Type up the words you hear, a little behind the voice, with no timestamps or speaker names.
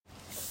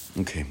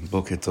Okay,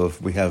 Boker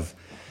Tov. We have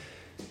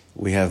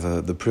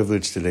the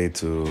privilege today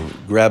to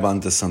grab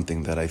onto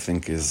something that I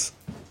think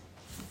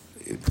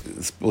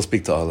will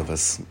speak to all of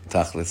us.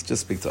 Tachlis, just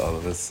speak to all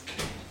of us.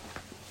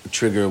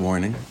 Trigger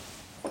warning.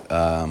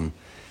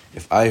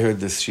 If I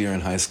heard this shir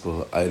in high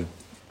school, I'd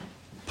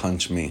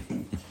punch me.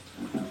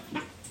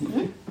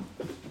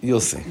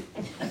 You'll see.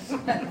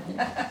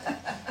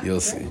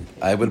 You'll see.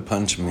 I would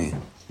punch me.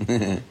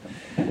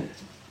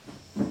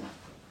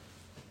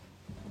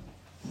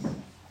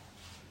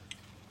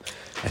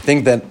 I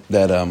think that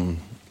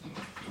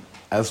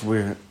as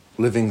we're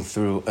living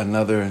through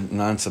another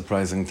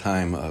non-surprising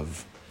time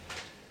of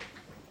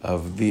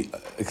the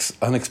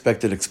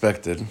unexpected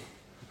expected,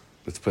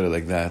 let's put it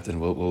like that, and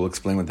we'll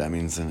explain what that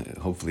means,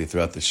 hopefully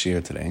throughout the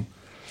shir today.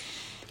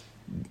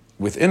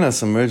 Within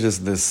us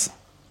emerges this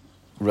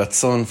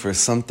ratzon for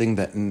something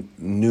that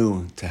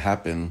new to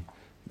happen,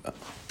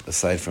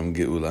 aside from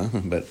geula,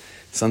 but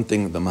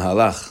something, the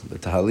mahalach, the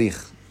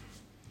tahalich,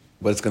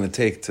 what it's going to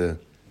take to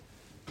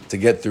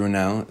get through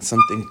now,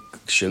 something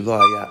shelo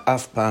haya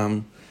af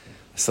pam,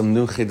 some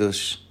new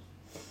chidush,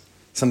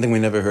 something we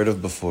never heard of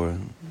before.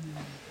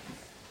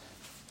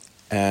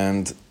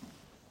 And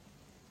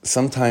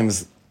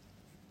sometimes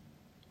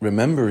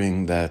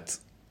remembering that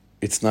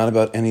it's not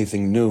about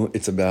anything new,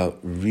 it's about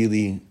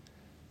really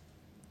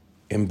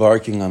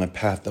embarking on a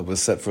path that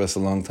was set for us a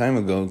long time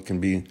ago can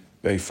be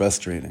very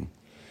frustrating.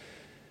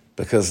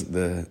 Because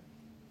the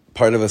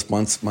part of us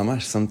wants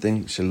mamash,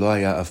 something shelo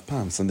haya af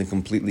pam, something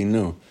completely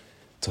new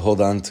to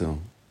hold on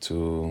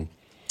to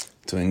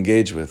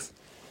engage with.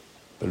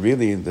 But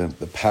really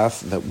the path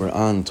that we're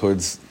on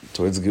towards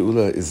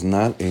Geula is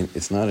not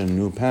a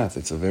new path.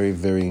 It's a very,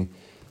 very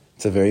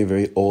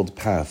old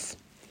path.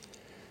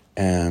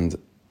 And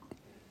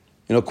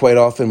quite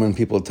often when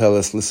people tell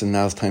us, listen,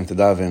 now it's time to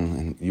daven,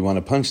 and you want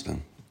to punch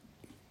them.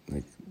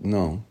 Like,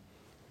 no,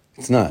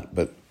 it's not.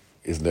 But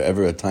is there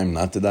ever a time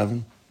not to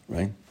daven?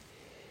 Right?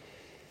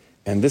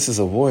 And this is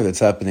a war that's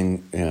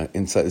happening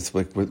inside. It's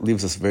like what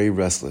leaves us very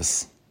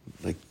restless.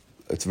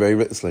 It's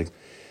like,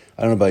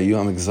 I don't know about you,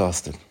 I'm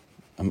exhausted.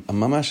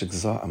 I'm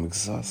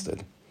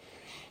exhausted.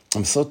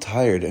 I'm so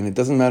tired, and it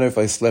doesn't matter if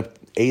I slept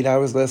 8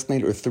 hours last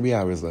night or 3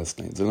 hours last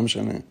night.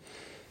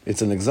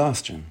 It's an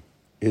exhaustion.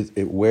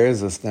 It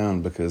wears us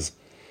down because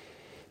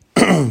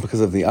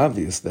of the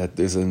obvious that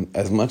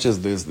as much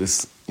as there's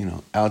this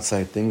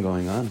outside thing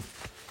going on,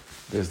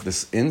 there's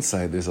this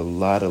inside. There's a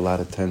lot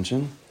of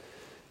tension,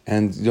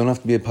 and you don't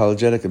have to be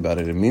apologetic about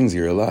it. It means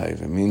you're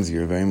alive. It means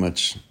you're very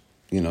much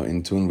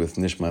in tune with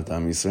Nishmat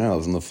Am Yisrael. I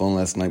was on the phone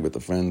last night with a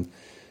friend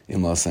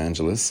in Los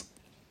Angeles,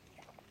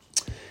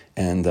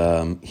 and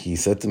he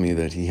said to me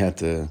that he had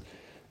to,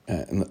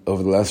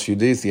 over the last few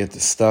days, he had to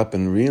stop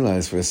and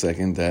realize for a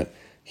second that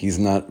he's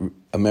not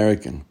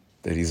American,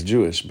 that he's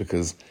Jewish,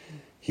 because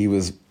he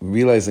was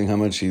realizing how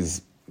much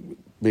he's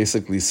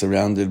basically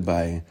surrounded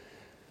by,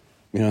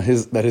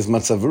 his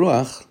matzav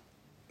ruach,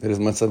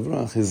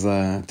 his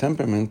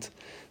temperament,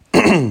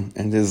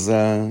 and his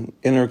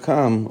inner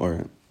calm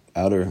or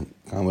outer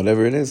calm,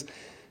 whatever it is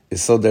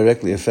so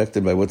directly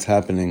affected by what's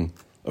happening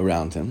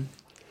around him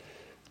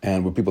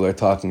and what people are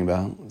talking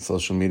about,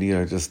 social media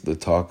or just the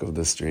talk of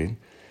the street.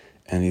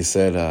 And he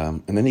said,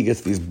 and then he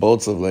gets these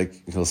bolts of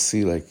he'll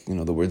see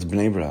the words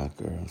Bnei Brak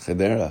or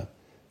Chedera,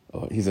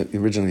 or he's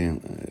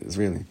originally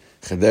Israeli,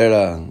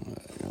 Chedera,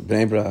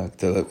 Bnei Brak,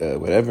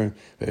 whatever,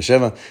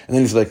 Beersheva, and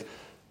then he's like,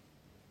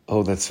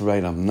 oh, that's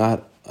right, I'm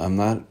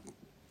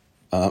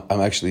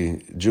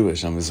actually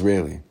Jewish, I'm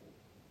Israeli.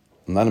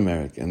 I'm not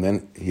American. And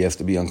then he has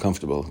to be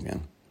uncomfortable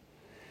again.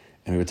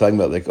 And we were talking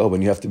about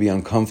when you have to be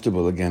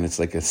uncomfortable again, it's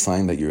like a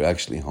sign that you're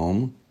actually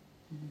home.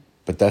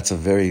 But that's a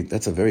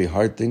very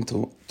hard thing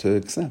to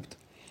accept.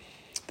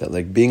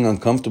 That being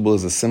uncomfortable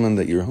is a symbol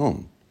that you're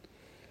home.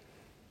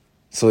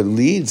 So it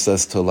leads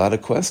us to a lot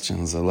of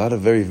questions, a lot of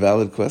very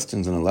valid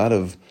questions, and a lot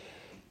of,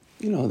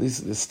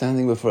 these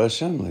standing before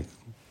Hashem,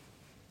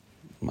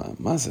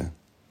 Mazeh.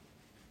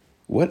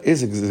 What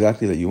is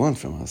exactly that you want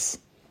from us?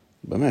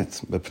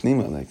 Bamet,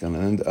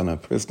 b'pnima, on a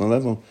personal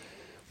level,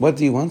 what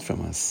do you want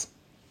from us?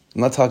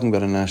 I'm not talking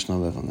about a national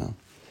level now.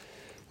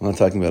 I'm not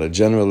talking about a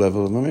general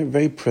level, but a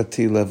very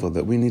prati level,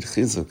 that we need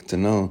chizuk to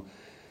know,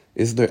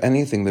 is there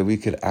anything that we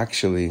could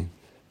actually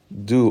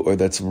do or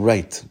that's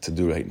right to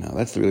do right now?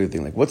 That's the really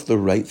thing. What's the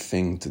right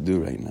thing to do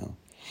right now?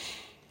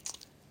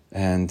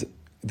 And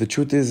the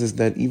truth is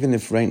that even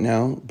if right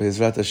now,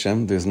 Be'ezrat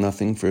Hashem, there's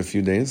nothing for a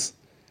few days,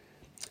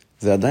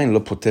 it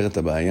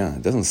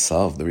doesn't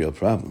solve the real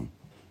problem.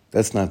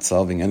 That's not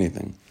solving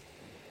anything.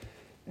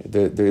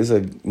 There is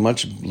a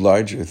much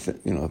larger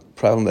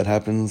problem that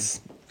happens,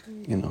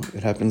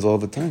 it happens all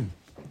the time,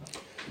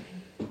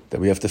 that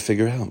we have to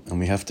figure out. And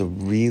we have to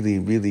really,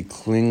 really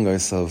cling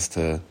ourselves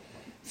to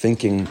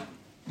thinking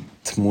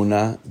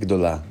tmuna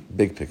gdola,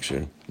 big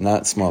picture,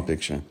 not small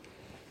picture,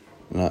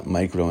 not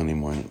micro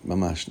anymore,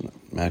 mamash,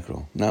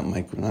 macro, not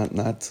micro,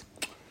 not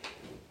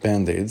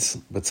Band-Aids,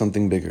 but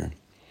something bigger.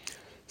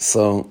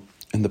 So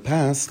in the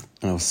past,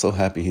 and I was so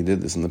happy he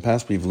did this, in the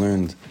past we've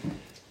learned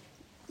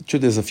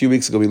truth is, a few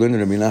weeks ago we learned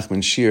in Rebbe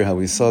Nachman's shir how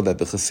we saw that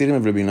the Hasidim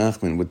of Rebbe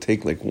Nachman would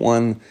take like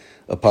one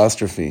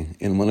apostrophe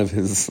in one of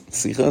his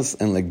sichas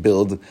and like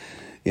build,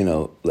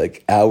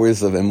 like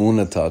hours of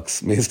emunah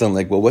talks based on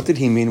like, well, what did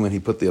he mean when he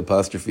put the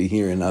apostrophe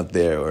here and not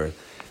there? Or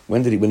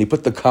when he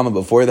put the comma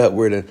before that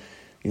word?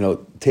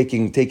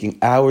 Taking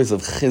hours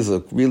of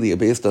chizuk, really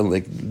based on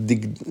like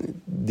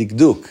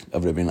digduk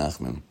of Rebbe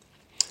Nachman.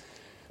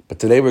 But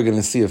today we're going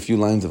to see a few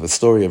lines of a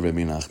story of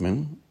Rebbe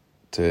Nachman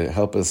to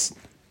help us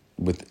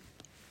with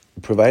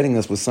providing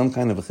us with some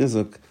kind of a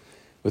chizuk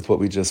with what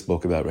we just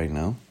spoke about right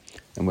now,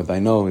 and what I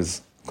know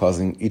is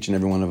causing each and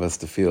every one of us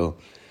to feel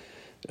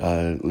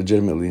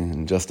legitimately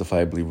and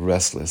justifiably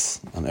restless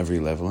on every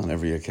level, on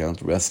every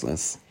account,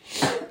 restless.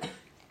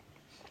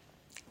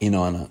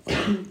 On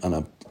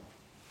a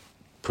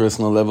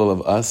personal level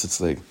of us, it's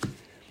like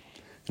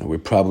we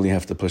probably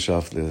have to push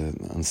off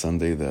on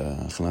Sunday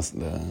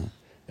the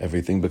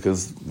everything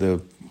because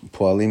the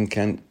poalim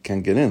can't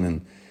get in,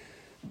 and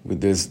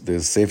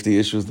there's safety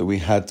issues that we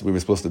were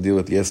supposed to deal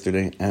with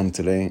yesterday and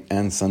today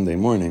and Sunday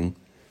morning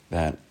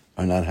that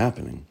are not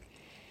happening.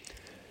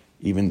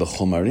 Even the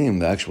chomarim,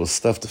 the actual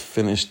stuff to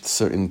finish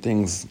certain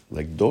things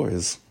like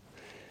doors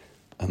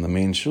on the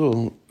main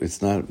shul,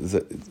 it's not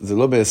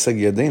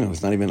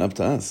it's not even up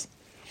to us.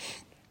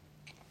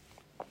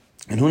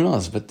 And who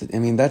knows? But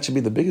that should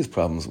be the biggest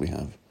problems we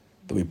have,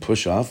 that we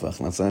push off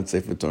Achnasat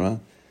Sefer Torah.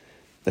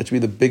 That should be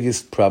the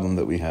biggest problem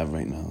that we have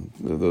right now.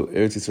 The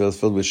Eretz Yisrael is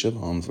filled with shiv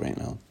homes right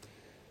now.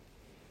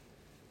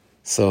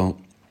 So,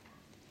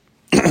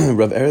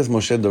 Rav Erez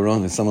Moshe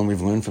Doron is someone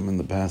we've learned from in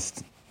the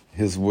past.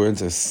 His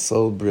words are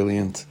so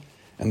brilliant,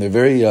 and they're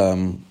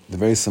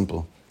very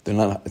simple.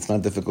 It's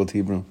not difficult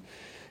Hebrew,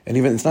 and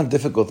even it's not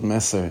difficult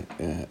Meser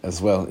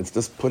as well. It's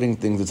just putting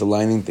things, it's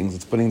aligning things,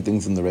 it's putting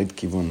things in the right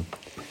kivun.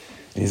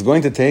 And he's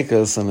going to take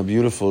us on a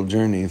beautiful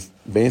journey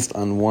based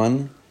on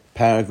one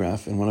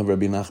paragraph in one of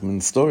Rabbi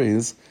Nachman's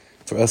stories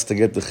for us to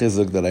get the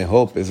chizuk that I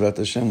hope Ezrat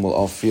Hashem will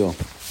all feel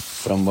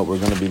from what we're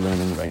going to be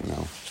learning right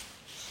now.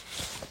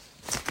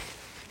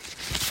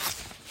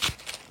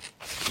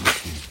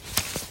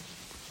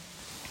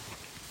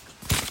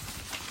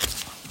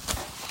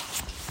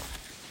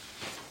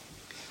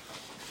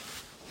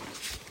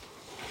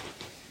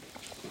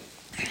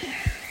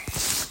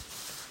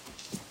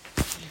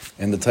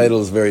 And the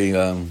title is very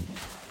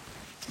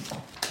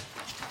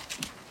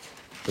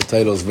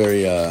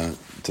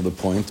to the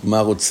point.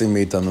 Ma rotzim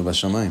meitanu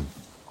b'shamayim.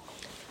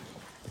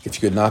 Like if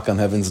you could knock on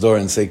heaven's door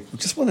and say,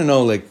 just want to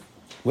know, like,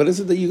 what is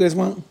it that you guys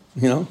want?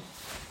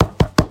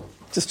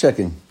 Just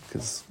checking,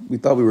 because we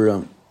thought we were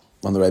on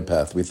the right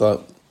path. We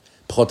thought,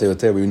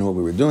 we knew what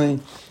we were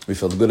doing. We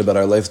felt good about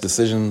our life's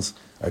decisions,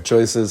 our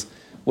choices.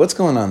 What's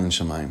going on in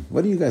Shamayim?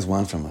 What do you guys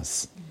want from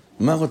us?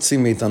 Ma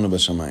rotzim meitanu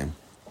b'shamayim.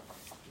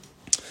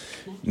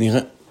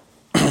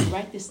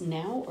 Write this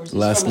now, or is this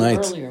last from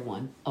night, an earlier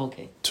one?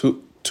 Okay.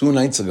 Two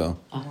nights ago,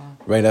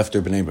 right after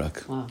Bnei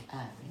Brak. Wow.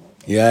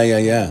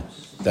 Yeah.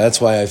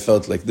 That's why I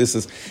felt like this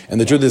is,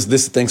 and the truth is,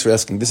 this. Thanks for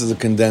asking. This is a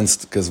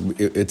condensed because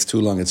it's too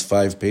long. It's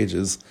 5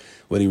 pages.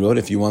 What he wrote.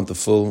 If you want the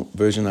full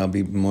version, I'll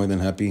be more than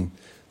happy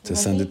to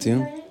send it to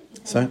you.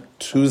 Sorry,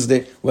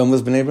 Tuesday. When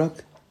was Bnei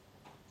Brak?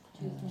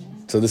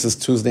 So this is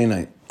Tuesday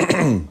night.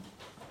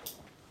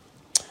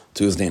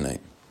 Tuesday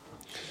night.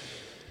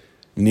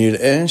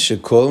 נראה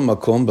שכל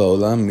מקום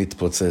בעולם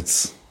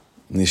מתפוצץ,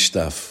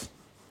 נשטף.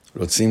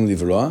 רוצים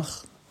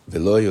לברוח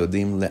ולא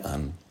יודעים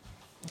לאן.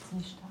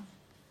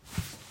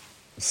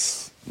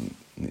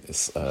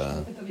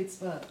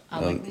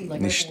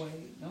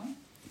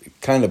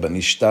 Kind of, but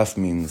nishtaf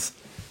means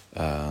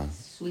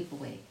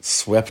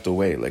swept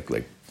away, like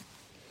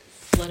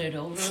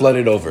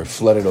flooded over.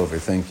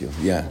 Thank you.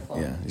 Yeah.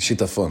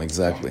 Shitafon,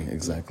 exactly.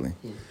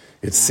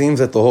 It seems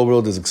that the whole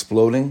world is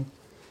exploding,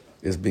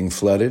 is being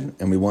flooded,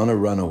 and we want to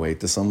run away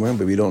to somewhere,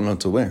 but we don't know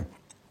to where.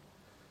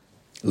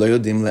 Lo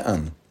yodim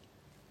le'an.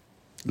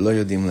 Lo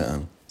yodim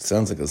le'an.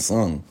 Sounds like a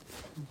song,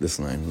 this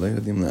line. Lo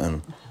yodim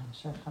le'an.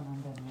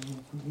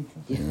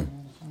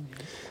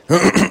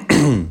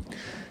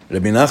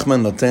 Rabbi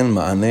Nachman noten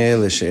ma'aneh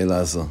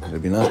le'she'ela zo.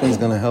 Rabbi Nachman is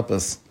going to help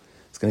us.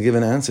 He's going to give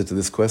an answer to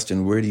this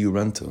question, where do you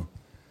run to?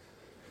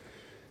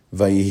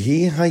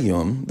 Vayihi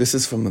hayom. This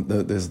is from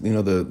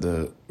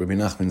the Rebbe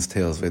Nachman's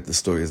tales, right? The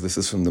stories. This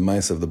is from the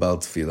Ma'ase of the Baal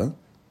Tefillah.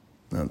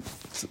 Now,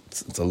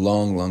 it's a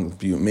long,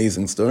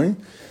 amazing story.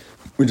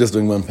 We're just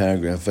doing one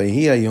paragraph.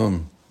 Vayihi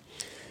hayom.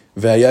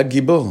 V'haya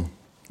gibor.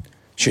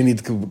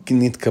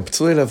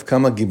 Shenitqaptzu elav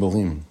kama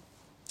giborim.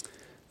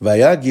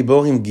 V'haya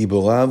gibor im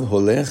giborav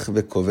holech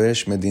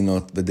vekovesh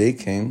medinot. The day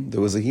came,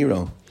 there was a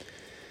hero.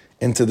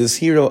 And to this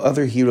hero,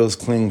 other heroes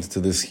clinged to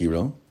this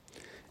hero.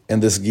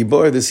 And this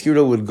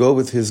hero would go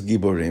with his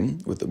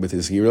giborim, with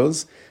his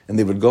heroes, and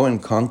they would go and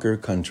conquer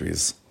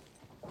countries.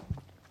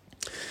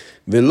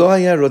 When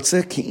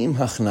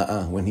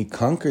he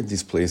conquered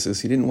these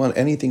places, he didn't want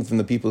anything from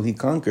the people he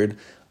conquered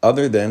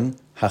other than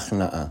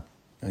hachna'a.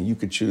 Now you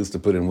could choose to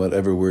put in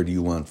whatever word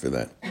you want for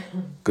that.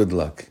 Good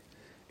luck.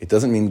 It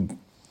doesn't mean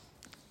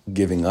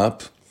giving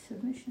up.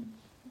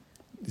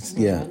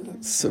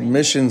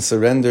 Submission,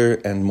 surrender,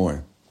 and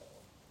more.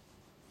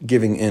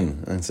 Giving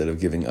in instead of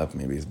giving up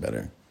maybe is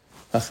better.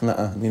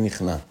 Hachna'a,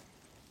 ninichna.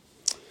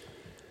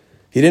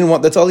 He didn't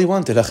want, that's all he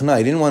wanted, hachna'a.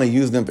 He didn't want to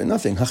use them for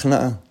nothing,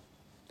 hachna'a.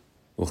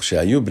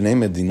 וכשהיו בני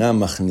מדינה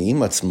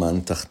מכניעים עצמן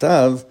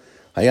תחתיו,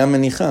 היה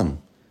מניחם.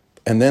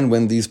 And then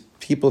when these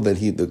people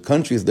the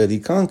countries that he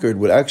conquered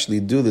would actually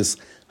do this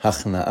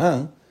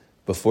hachna'a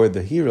before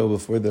the hero,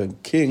 before the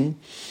king,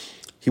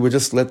 he would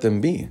just let them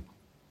be.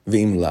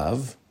 V'im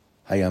lav,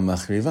 haya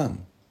machrivam.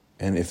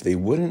 And if they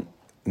wouldn't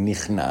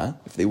nichna,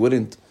 if they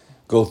wouldn't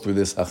go through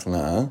this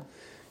hachna'a,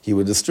 he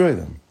would destroy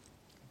them.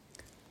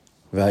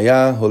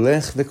 V'haya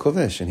holech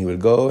v'kovesh, and he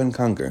would go and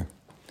conquer.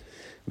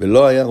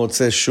 V'lo haya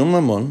rotze shum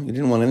mamon, he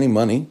didn't want any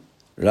money,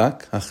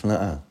 rak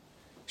hachna'a,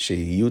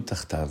 shehiyu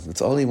tachtav.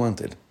 That's all he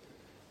wanted.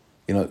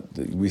 You know,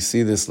 we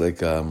see this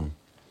like,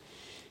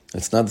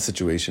 it's not the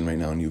situation right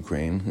now in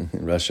Ukraine,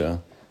 in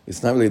Russia.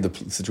 It's not really the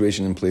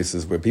situation in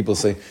places where people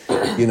say,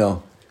 you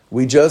know,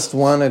 we just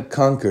want to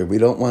conquer. We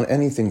don't want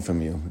anything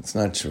from you. It's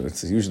not true.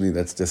 It's usually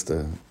that's just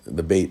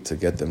the bait to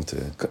get them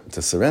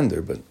to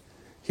surrender. But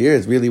here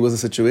it really was a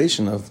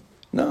situation of,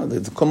 no,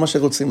 kol ma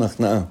sherotzim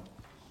hachna'a.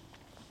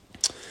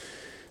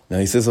 Now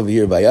he says over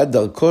here, vayad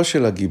darko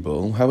shel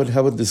hagibor.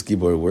 How would this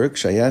gibor work?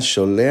 Shaya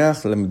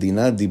sholeach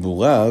lemdina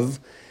diburav,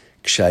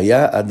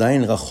 kshaya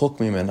adayin rachok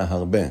mimena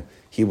harbe.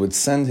 He would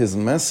send his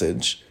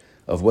message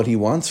of what he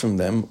wants from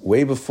them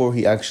way before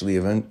he actually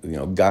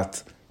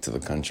got to the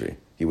country.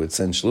 He would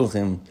send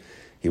shluchim,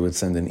 he would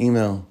send an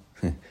email,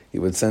 he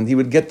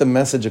would get the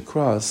message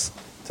across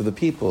to the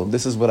people.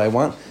 This is what I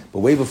want, but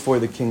way before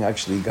the king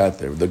actually got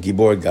there, the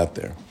gibor got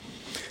there.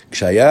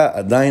 Kshaya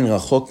adayin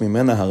rachok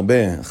mimena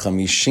harbe,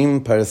 50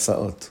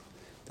 parsaot.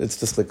 That's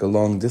just like a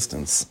long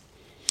distance.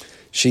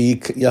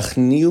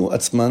 Sheyachniu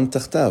atzman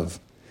tachtav,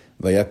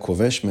 vaya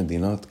kovesh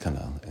medinot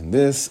kanal. And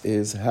this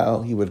is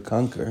how he would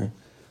conquer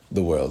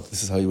the world.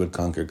 This is how he would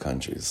conquer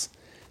countries.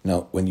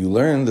 Now, when you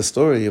learn the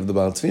story of the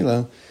Baal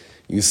Tefillah,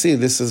 you see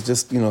this is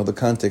just, the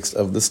context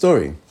of the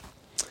story.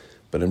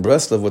 But in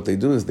Breslov, what they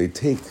do is they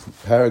take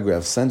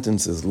paragraphs,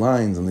 sentences,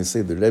 lines, and they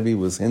say the Rebbe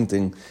was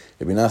hinting,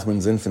 Rebbe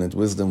Nachman's infinite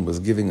wisdom was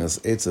giving us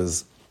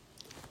etzas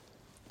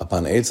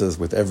upon etzas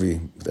with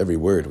every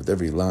word, with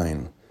every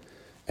line.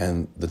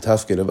 And the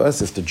tafkid of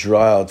us is to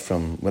draw out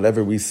from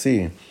whatever we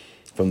see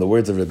from the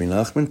words of Rebbe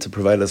Nachman to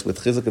provide us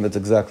with chizuk, and that's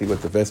exactly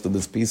what the rest of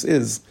this piece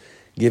is,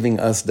 giving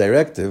us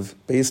directive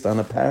based on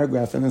a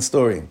paragraph in a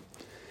story.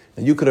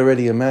 And you could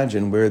already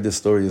imagine where this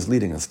story is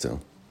leading us to.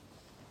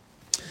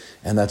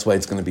 And that's why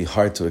it's going to be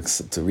hard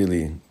to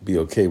really be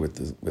okay with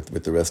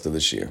the rest of the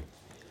shir.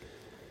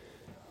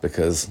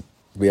 Because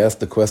we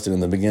asked the question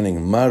in the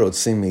beginning, Ma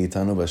rotzim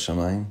me'itanu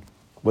b'shamayim?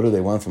 What do they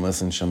want from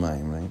us in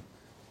Shamayim, right?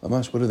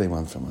 Mamash, what do they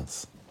want from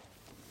us?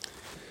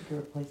 Could you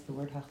replace the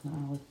word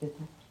hachna'a with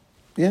bittul?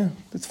 Yeah,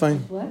 that's fine.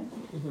 What?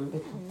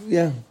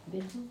 Yeah.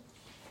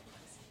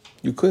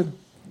 You could,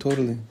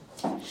 totally.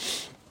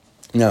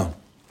 Now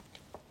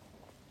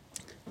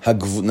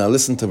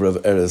listen to what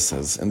Rav Erez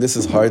says, and this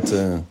is hard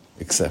to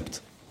accept,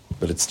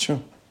 but it's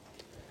true.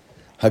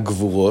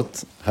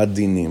 הגבורות,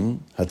 הדינים,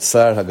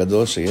 הצער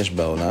הגדול שיש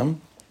בעולם,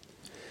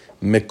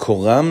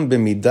 מקורם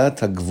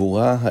במידת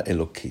הגבורה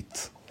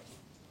האלוקית.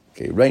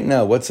 Okay, right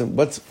now, what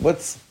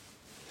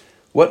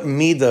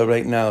midah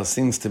right now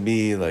seems to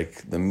be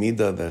like the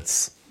midah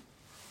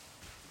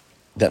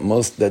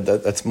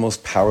that's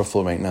most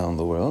powerful right now in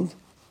the world?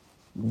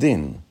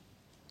 Din,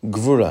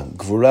 gvura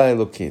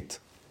elokit,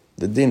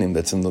 the dinim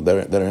that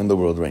are in the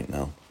world right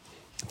now.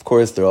 Of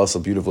course, there are also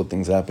beautiful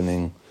things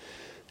happening,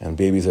 and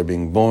babies are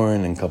being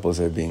born, and couples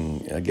are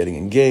getting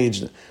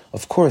engaged.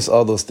 Of course,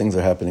 all those things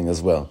are happening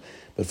as well.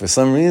 But for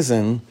some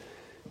reason,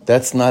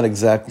 that's not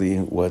exactly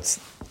what's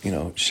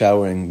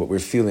showering what we're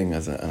feeling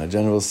in a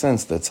general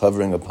sense that's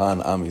hovering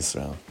upon Am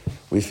Yisrael.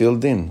 We feel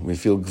din, we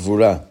feel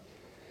gvura.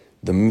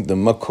 The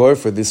makor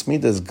for this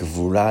midah is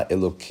gvura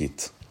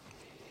elokit.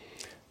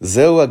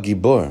 Zeu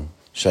hagibor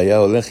shaya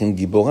holech im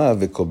gibora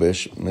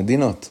vekobesh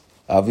medinot.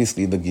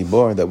 Obviously, the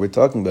gibor that we're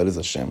talking about is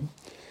Hashem,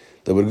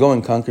 that would go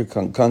and conquer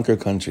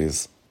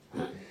countries.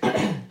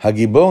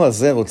 Hagibor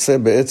hazeh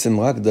rotze be'etzem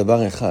rak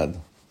davar echad,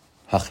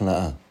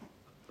 hachna'a.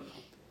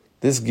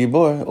 This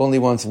gibor only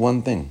wants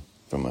one thing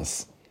from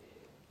us.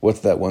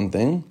 What's that one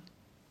thing?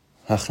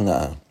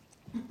 Hachna'a.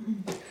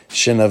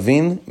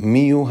 Shenavin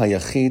miyu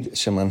hayachid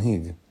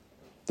shemanhig.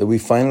 That we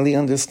finally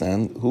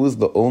understand who is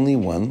the only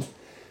one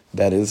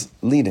that is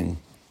leading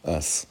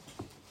us.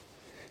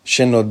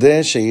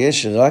 שנודה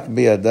שיש רק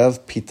בידיו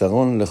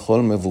פתרון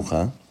לכל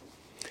מבוכה,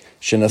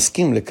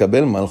 שנסכים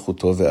לקבל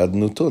מלכותו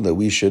ואדנותו, that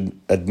we should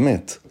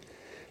admit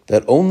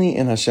that only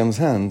in Hashem's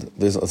hand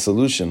there's a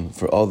solution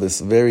for all this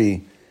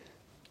very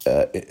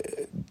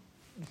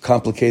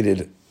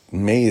complicated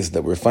maze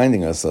that we're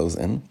finding ourselves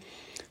in,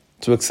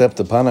 to accept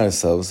upon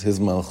ourselves His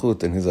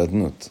malchut and His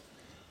adnut.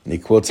 And he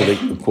quotes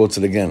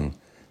it again.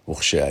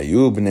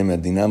 וכשהיו בני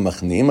מדינה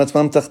מכניעים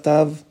עצמם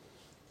תחתיו,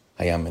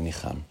 היה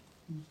מניחם.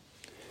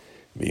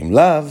 ואם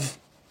לאו,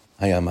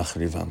 היה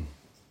מחריבם.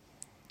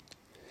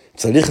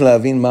 צריך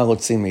להבין מה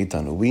רוצים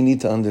מאיתנו. We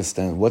need to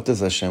understand what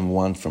does Hashem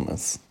want from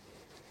us.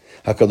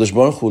 HaKadosh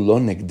Baruch Hu lo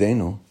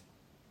negdenu,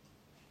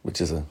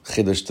 which is a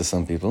chiddush to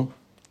some people.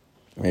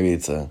 Maybe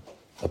it's a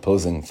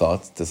opposing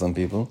thought to some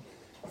people.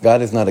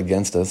 God is not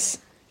against us.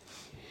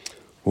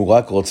 Hu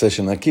rak rotzeh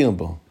shenakir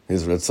bo.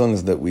 His ratzon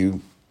is that we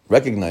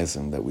recognize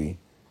him, that we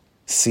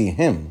see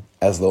him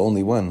as the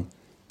only one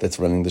that's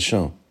running the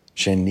show.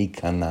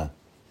 Shenikana.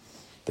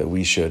 That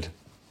we should.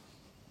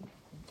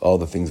 All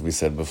the things we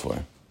said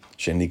before.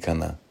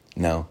 Shenikana.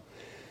 Now,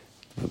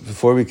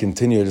 before we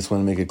continue, I just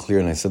want to make it clear,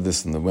 and I said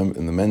this in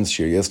the men's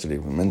shir yesterday.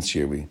 In the men's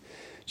shir, we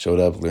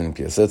showed up learning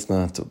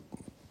Piasetzna,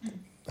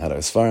 had our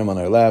Sfarim on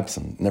our laps,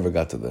 and never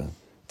got to the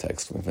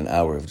text. We have an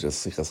hour of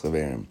just Sichas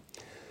Chaverim.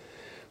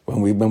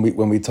 When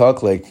we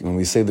talk when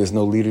we say there's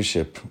no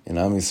leadership in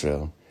Am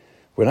Yisrael,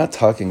 we're not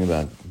talking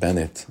about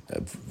Bennett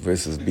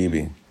versus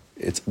Bibi.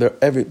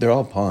 They're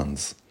all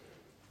pawns.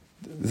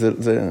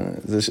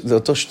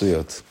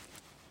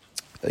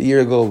 A year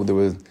ago, there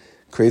were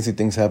crazy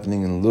things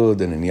happening in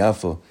Lud and in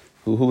Yafo.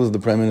 Who was the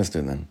prime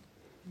minister then?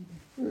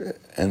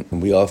 And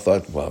we all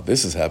thought, wow,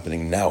 this is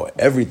happening now.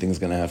 Everything's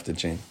going to have to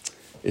change.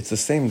 It's the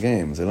same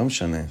game.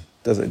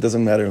 It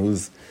doesn't matter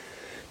who's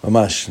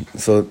mamash.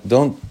 So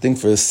don't think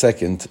for a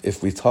second,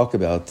 if we talk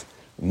about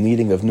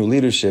needing of new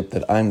leadership,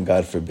 that I'm,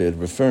 God forbid,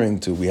 referring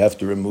to we have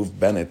to remove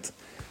Bennett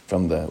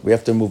we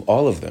have to remove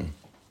all of them.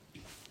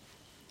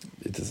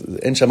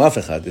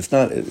 It's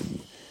not.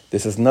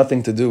 This has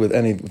nothing to do with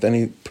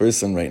any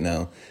person right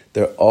now.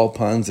 They're all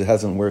pawns. It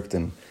hasn't worked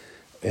in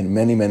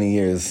many, many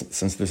years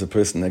since there's a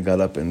person that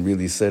got up and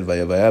really said,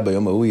 "Vayavaya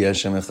b'yom ha'u yeh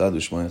Hashem echad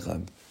u'shmo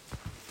echad."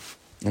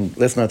 And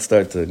let's not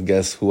start to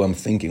guess who I'm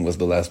thinking was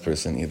the last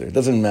person either. It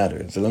doesn't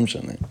matter.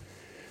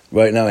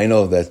 Right now, I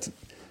know that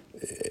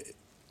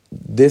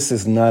this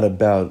is not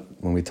about,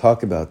 when we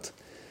talk about,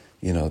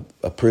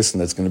 a person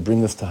that's going to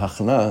bring us to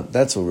Hachna,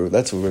 that's what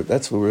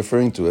we're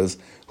referring to as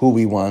who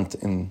we want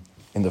in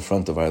the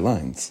front of our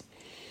lines.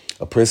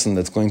 A person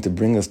that's going to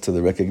bring us to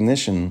the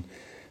recognition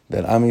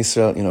that Am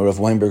Yisrael, Rav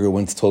Weinberger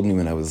once told me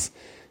when I was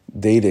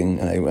dating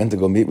and I went to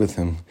go meet with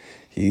him,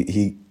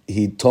 he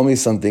told me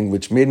something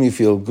which made me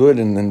feel good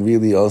and then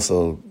really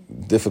also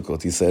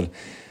difficult. He said,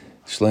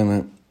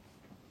 Shlomo,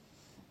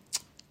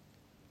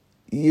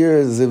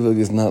 your zivug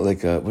is not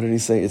like what did he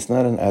say? It's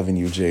not an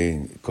Avenue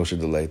J kosher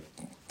delight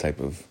type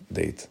of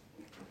date.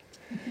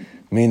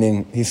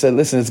 Meaning, he said,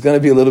 listen, it's going to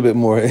be a little bit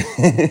more, in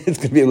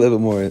Indian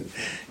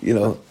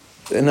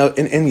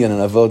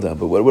and Avoda.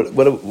 But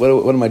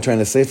what am I trying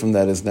to say from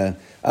that is that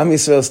Am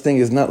Yisrael's thing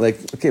is not like,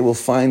 okay, we'll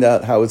find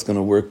out how it's going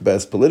to work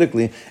best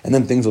politically, and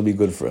then things will be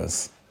good for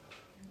us.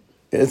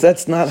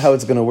 That's not how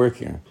it's going to work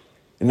here.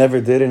 It never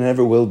did, and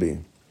never will be.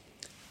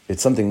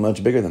 It's something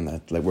much bigger than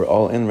that. Like we're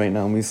all in right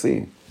now, and we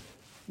see.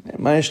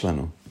 Ma yesh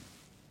lanu?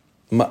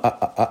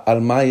 Al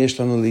ma yesh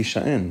lanu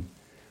lisha'en?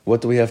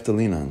 What do we have to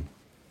lean on?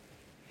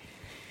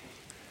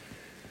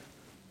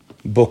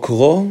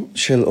 Bokro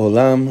shel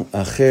olam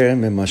acher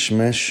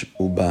memashmesh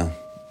uba.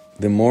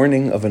 The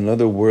morning of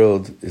another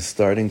world is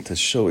starting to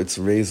show its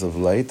rays of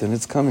light, and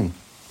it's coming.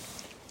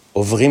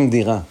 Ovrim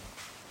dira.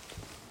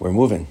 We're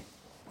moving.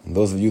 And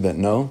those of you that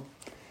know,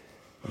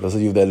 those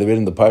of you that live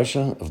in the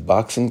parsha of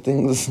boxing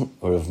things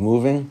or of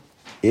moving,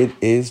 it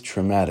is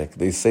traumatic.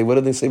 They say, what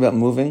do they say about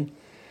moving?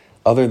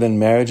 Other than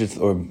marriage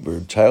or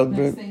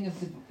childbirth? Next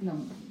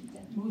thing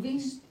moving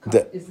is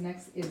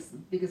the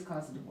biggest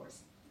cause of divorce.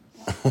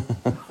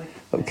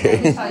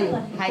 Okay.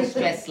 High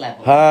stress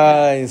level.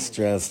 High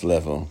stress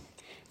level.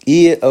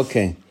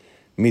 Okay.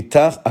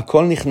 Mitach,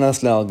 akol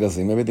nichnas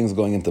le'argazim. Everything's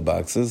going into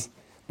boxes.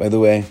 By the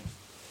way,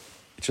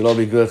 it should all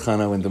be good,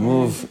 Chana, when the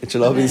move. It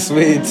should all be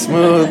sweet,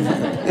 smooth.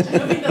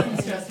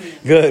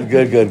 Good.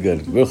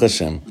 Baruch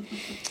Hashem.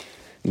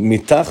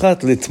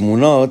 מתחת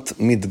לתמונות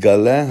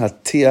מתגלה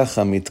הטיח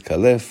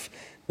המתקלף.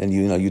 Then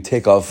you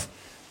take off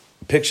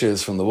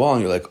pictures from the wall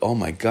and you're like, oh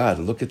my God,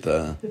 look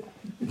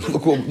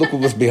what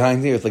was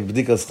behind here. It's like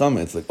b'dikas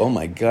chama. It's like, oh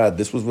my God,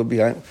 this was what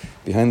behind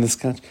this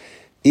couch.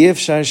 אי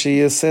אפשר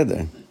שיהיה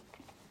סדר.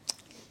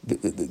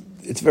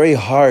 It's very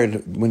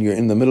hard when you're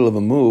in the middle of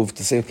a move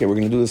to say, okay, we're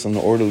going to do this in an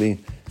orderly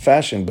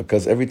fashion,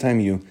 because every time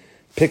you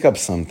pick up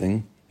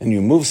something and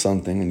you move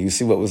something and you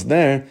see what was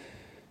there,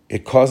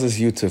 it causes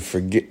you to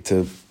forget,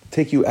 to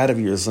take you out of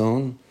your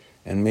zone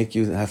and make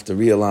you have to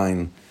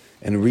realign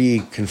and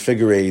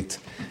reconfigurate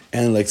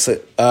and like say,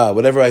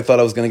 whatever I thought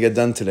I was going to get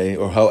done today,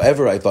 or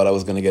however I thought I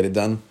was going to get it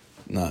done,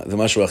 now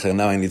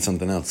I need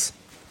something else.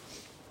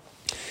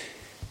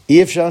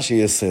 אי אפשר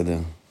שיהיה סדר.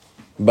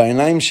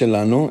 בעיניים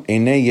שלנו,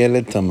 עיני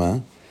ילד תמה,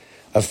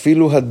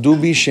 אפילו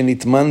הדובי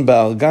שנטמן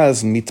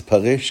בארגז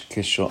מתפרש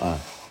כשואה.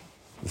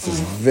 This is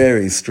a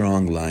very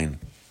strong line.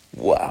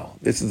 Wow,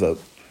 this is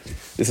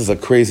a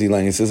crazy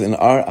line. He says, in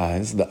our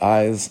eyes, the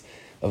eyes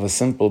of a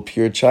simple,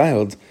 pure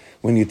child,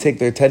 when you take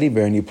their teddy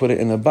bear and you put it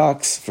in a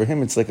box, for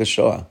him it's like a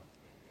shoah.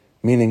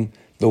 Meaning,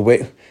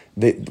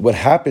 what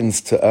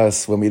happens to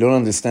us when we don't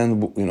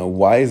understand,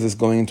 why is this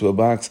going into a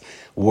box?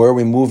 Where are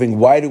we moving?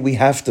 Why do we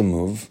have to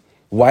move?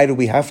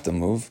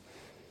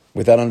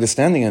 without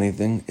understanding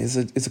anything is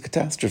a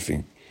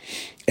catastrophe.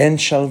 En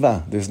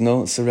shalva, there's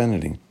no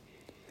serenity.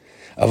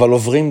 אבל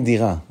עוברים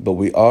דירה, but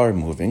we are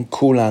moving,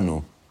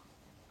 כולנו,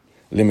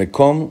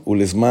 למקום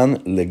ולזמן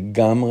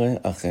לגמרי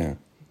אחר.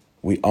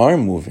 We are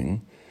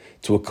moving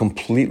to a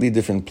completely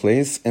different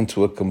place and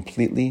to a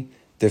completely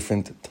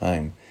different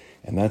time.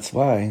 And that's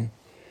why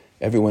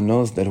everyone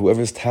knows that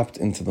whoever's tapped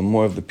into the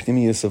more of the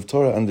pnimius of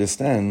Torah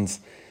understands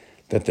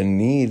that the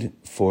need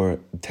for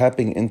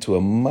tapping into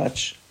a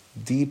much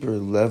deeper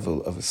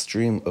level of a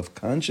stream of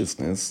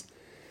consciousness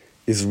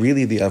is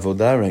really the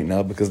avodah right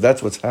now, because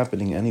that's what's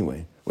happening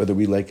anyway, whether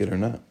we like it or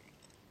not.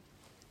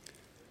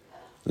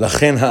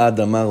 Lachen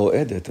ha'adama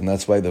ro'edet, and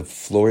that's why the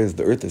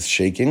earth is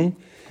shaking.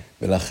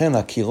 V'lachen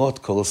ha'kirot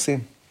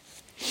korosim,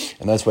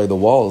 and that's why the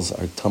walls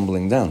are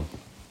tumbling down.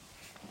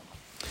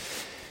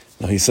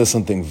 Now he says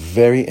something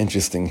very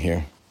interesting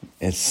here.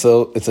 It's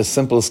a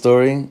simple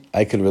story.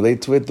 I could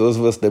relate to it. Those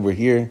of us that were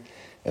here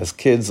as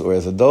kids or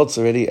as adults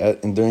already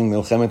during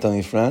Milchemet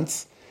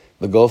HaMifratz,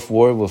 the Gulf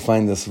War, will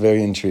find this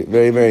very intriguing.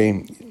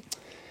 Very,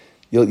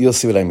 you'll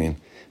see what I mean.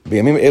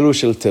 בימים אלו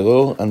של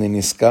טרור, אני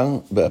נזכר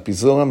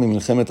באפיזורה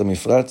ממלחמת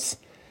המפרץ,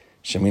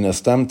 שמן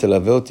הסתם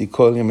תלווה אותי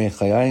כל ימי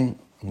חיי.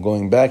 I'm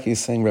going back, he's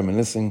saying,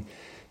 reminiscing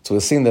to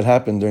a scene that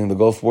happened during the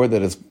Gulf War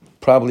that is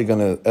probably going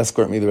to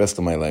escort me the rest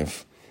of my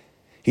life.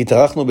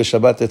 התארחנו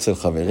בשבת אצל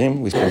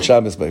חברים, we spent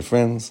Shabbos by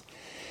friends.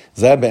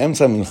 זה היה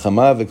באמצע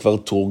המלחמה וכבר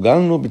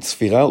תורגלנו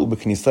בצפירה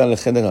ובכניסה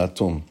לחדר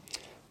האטום.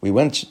 We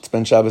went to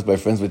spend Shabbos by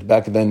friends, which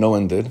back then no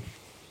one did,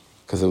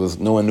 because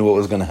no one knew what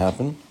was going to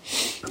happen.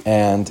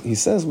 And he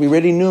says, we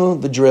already knew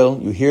the drill.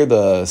 You hear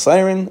the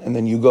siren, and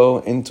then you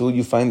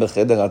find the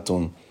cheder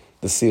atum,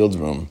 the sealed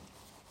room.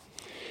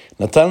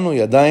 Natalnu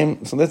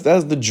yadayim, so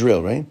that's the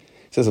drill, right?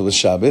 He says it was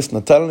Shabbos.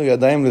 Natalnu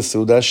yadayim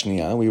leseuda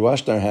shniya. We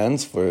washed our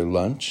hands for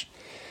lunch.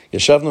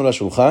 Yeshavnu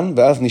lashulchan,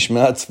 v'az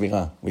nishme'a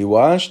tzvira. We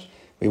washed,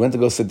 we went to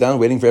go sit down,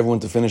 waiting for everyone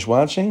to finish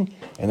watching,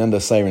 and then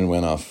the siren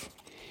went off.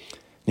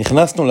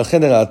 נכנסנו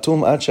לחדר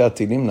האטום עד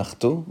שהטילים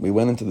נחתו. We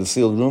went into the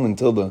sealed room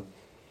until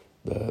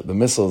the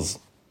missiles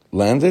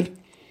landed.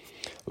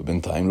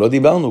 ובינתיים לא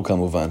דיברנו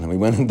כמובן. And we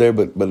went in there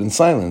but in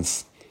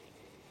silence.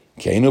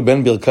 כי היינו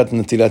בין ברכת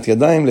נטילת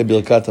ידיים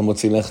לברכת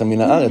המוציא לחם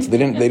מן הארץ. They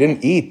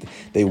didn't eat.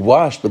 They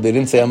washed, but they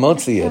didn't say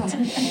המוציא yet.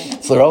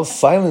 So they're all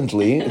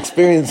silently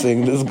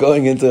experiencing this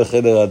going into a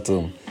חדר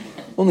האטום.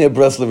 Only a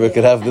Breslover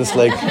could have this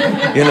like,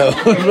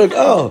 like,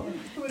 oh,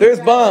 there's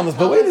bombs,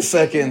 but wait a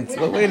second,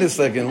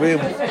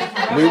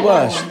 we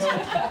washed.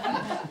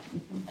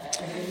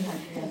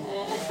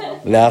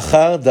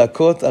 לאחר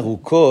דקות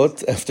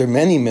ארוכות, after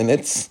many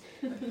minutes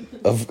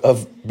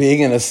of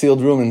being in a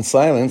sealed room in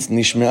silence,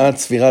 נשמעה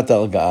צפירת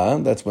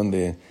ההרגעה, that's when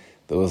there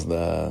was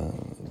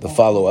the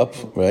follow-up,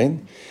 right?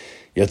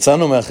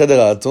 יצאנו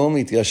מהחדר האטום,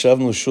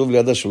 התיישבנו שוב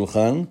ליד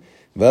השולחן,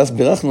 ואז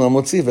בירכנו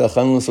המוציא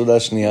ואכלנו סעודה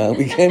שנייה.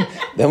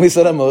 Then we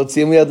said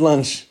המוציא and we had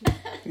lunch,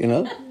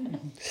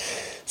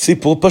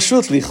 סיפור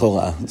פשוט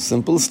לכאורה,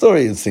 simple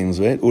story it seems,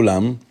 right?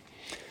 אולם,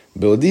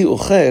 בעודי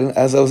אוכל,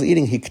 as I was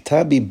eating,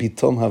 הכתה בי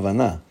פתאום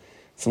הבנה.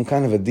 Some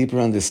kind of a deeper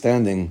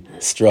understanding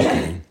struck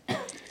me.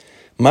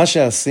 מה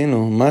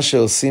שעשינו, מה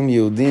שעושים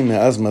יהודים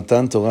מאז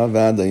מתן תורה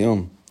ועד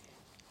היום.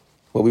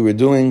 What we were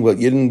doing, what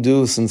you didn't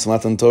do since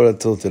מתן Torah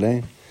till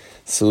today.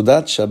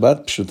 סעודת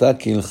שבת פשוטה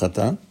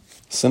כהלכתה,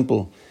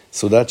 simple,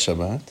 סעודת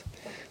שבת,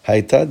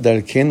 הייתה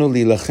דרכנו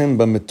להילחם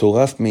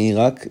במטורף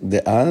מעיראק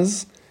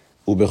דאז,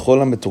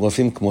 ובכל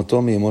המטורפים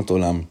כמותו מימות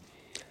עולם.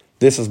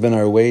 This has been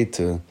our way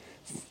to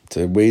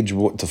wage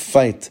war, to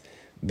fight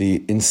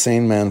the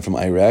insane man from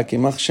Iraq,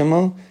 Yimach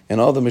Shemo,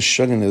 and all the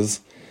mishuganas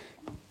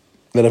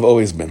that have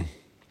always been.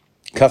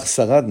 Kach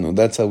saradnu,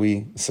 that's how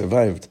we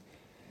survived.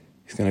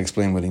 He's going to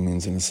explain what he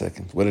means in a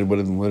second. What did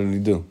he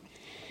do?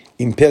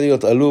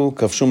 Imperiot alu,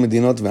 kafshu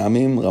medinot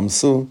ve'amim,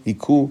 ramsu,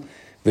 hiku,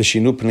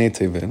 veshinu pnei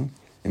tevel.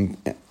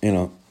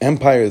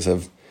 Empires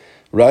have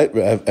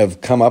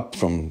come up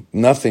from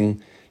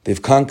nothing.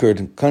 They've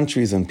conquered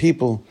countries and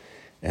people,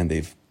 and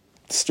they've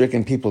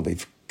stricken people.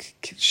 They've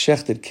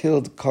shechted,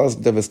 killed,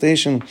 caused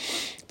devastation.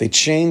 They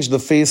changed the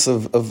face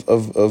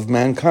of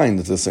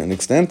mankind to a certain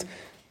extent.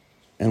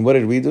 And what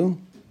did we do?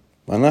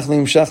 And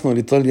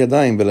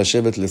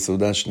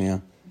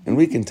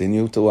we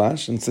continue to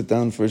wash and sit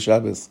down for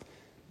Shabbos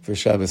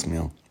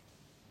meal.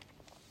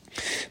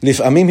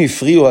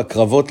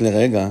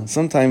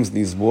 Sometimes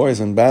these wars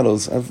and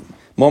battles have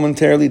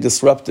momentarily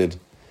disrupted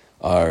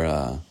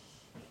our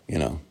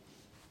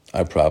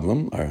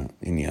problem, our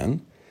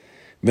inyan.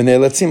 And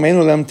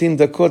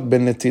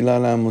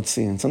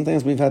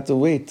sometimes we've had to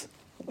wait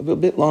a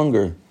bit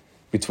longer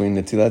between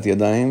netilat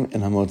yadayim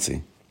and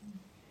hamotzi.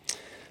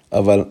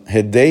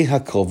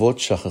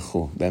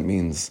 That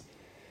means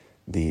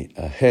the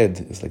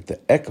head is like the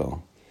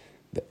echo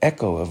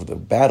of the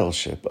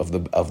battleship, of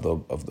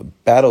the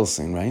battle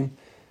scene, right?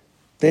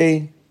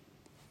 They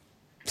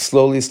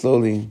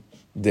slowly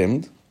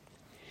dimmed.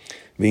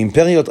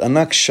 ואימפריות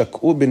ענק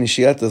שקעו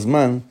בנשיית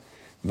הזמן,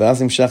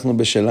 ואז המשכנו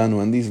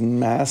בשלנו, and these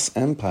mass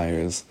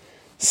empires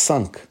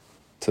sunk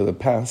to the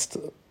past,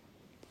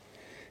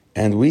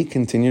 And we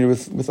continue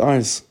with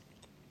ours.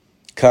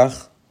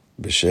 Kach,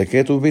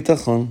 b'sheket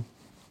u'bitachon,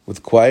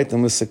 with quiet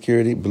and with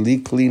security,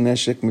 b'li kli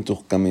neshek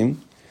mituchkamim,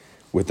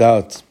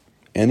 without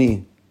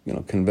any,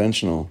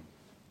 conventional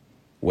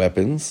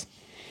weapons,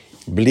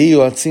 b'li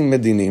yoatzim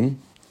medinim,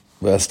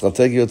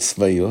 v'astrategiot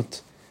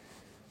tzvayot,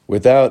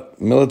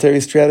 without military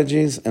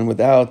strategies and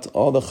without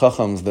all the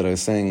chachams that are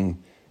saying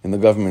in the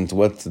government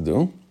what to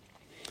do.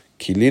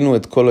 Kilinu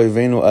et kol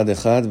oivenu ad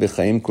echad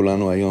v'chaim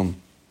kulanu hayom.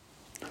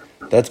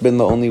 That's been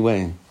the only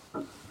way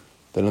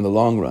that in the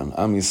long run,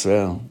 Am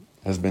Yisrael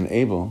has been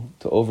able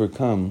to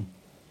overcome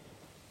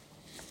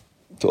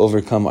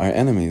our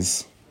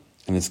enemies.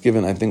 And it's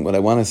given, I think what I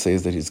want to say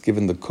is that he's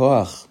given the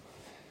koach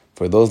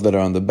for those that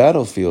are on the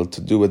battlefield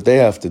to do what they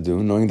have to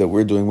do, knowing that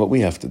we're doing what we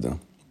have to do.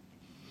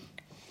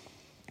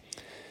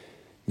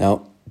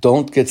 Now,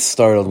 don't get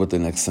startled with the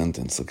next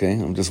sentence, okay?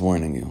 I'm just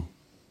warning you.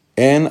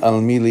 En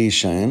al mi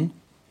li'ishaen,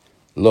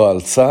 lo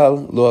al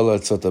tzahal, lo al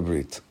arzot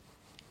habrit.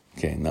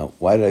 Okay, now,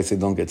 why did I say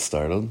don't get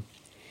startled?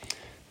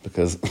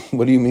 Because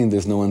what do you mean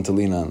there's no one to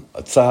lean on?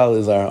 Tzahal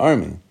is our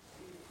army,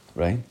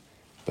 right?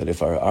 But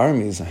if our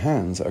army's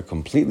hands are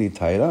completely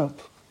tied up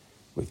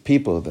with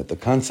people that the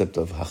concept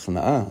of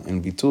hachna'ah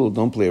and bitul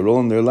don't play a role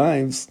in their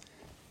lives,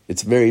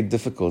 it's very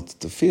difficult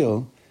to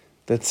feel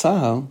that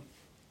Tzahal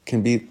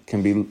can be.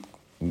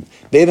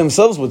 They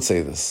themselves would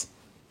say this.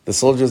 The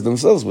soldiers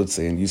themselves would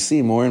say, and you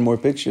see more and more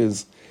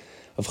pictures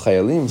of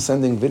chayalim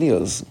sending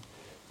videos.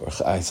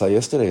 I saw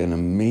yesterday an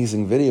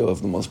amazing video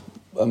of the most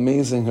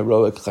amazing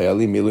heroic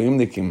chayalim,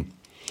 miluyimnikim.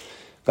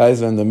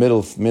 Guys are in the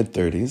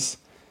mid-30s,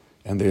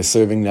 and they're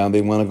serving now.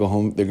 They want to go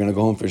home. They're going to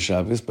go home for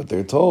Shabbos, but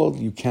they're told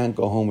you can't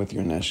go home with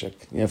your neshek.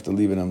 You have to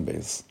leave it on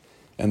base.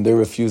 And they're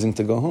refusing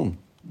to go home.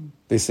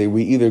 They say,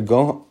 we either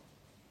go...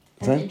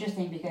 That's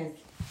interesting because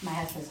my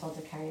husband's told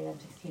to carry them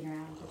 16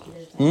 around.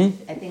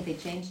 I think they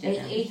changed it.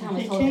 Eitan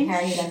was told to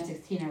carry them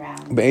 16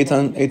 around. But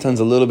Eitan's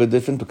a little bit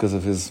different because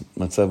of his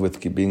matzav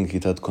with being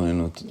kitat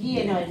kohenut.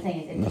 Yeah, no, I'm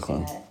saying it's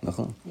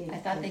Nachon. I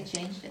thought they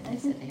changed it. They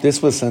said they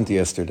This was sent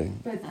yesterday.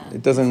 But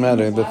It doesn't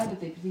matter. why would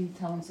they be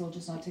telling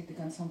soldiers not to take the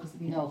guns home? Because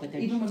No, but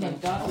they're even when my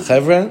daughter was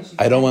Chevra,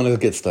 I don't want to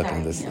get stuck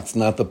on this. No. It's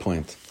not the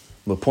point.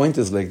 The point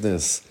is like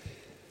this.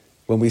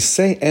 When we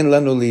say en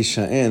lanu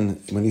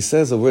li'isha'en, when he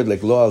says a word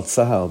like lo al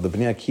tzahal, the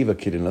Bnei Akiva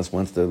kid in us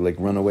wants to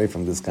run away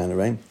from this kind of,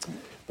 right?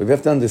 But we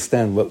have to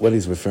understand what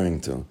he's referring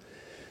to.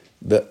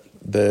 The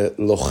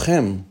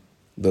lochem,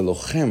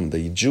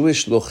 the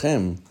Jewish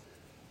lochem,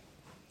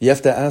 you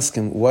have to ask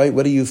him, why?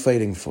 What are you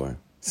fighting for?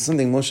 This is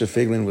something Moshe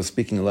Feiglin was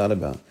speaking a lot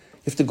about.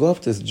 You have to go up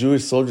to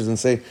Jewish soldiers and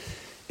say,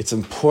 it's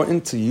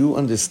important to you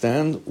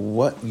understand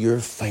what you're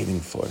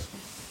fighting for.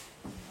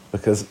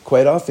 Because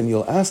quite often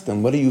you'll ask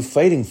them, what are you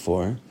fighting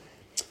for?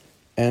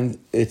 And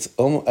it's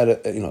almost,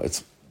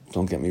 it's,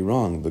 don't get me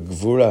wrong, the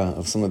gvura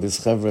of some of this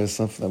chevra is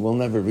something that we'll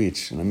never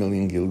reach in a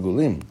million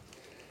gilgulim.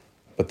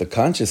 But the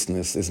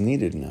consciousness is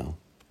needed now,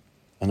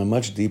 on a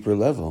much deeper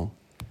level,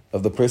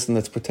 of the person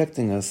that's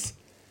protecting us,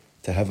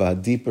 to have a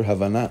deeper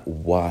havana.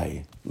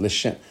 Why?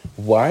 L'shem.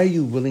 Why are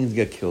you willing to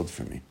get killed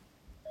for me?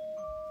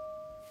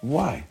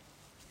 Why?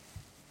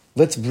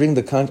 Let's bring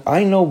the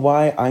I know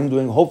why I'm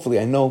doing. Hopefully,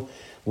 I know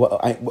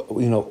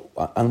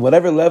on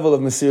whatever level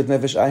of Mesirat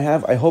Nefesh I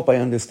have. I hope I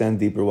understand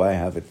deeper why I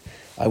have it.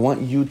 I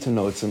want you to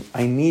know.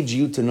 I need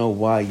you to know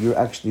why you're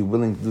actually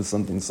willing to do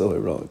something so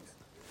heroic.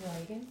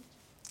 Again?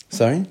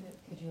 Sorry?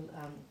 Could you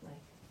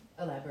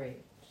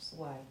elaborate? Just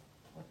why?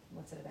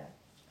 What's it about?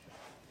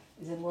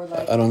 Is it more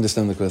like? I don't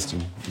understand the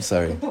question. I'm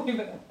sorry.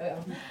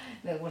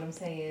 No, what I'm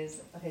saying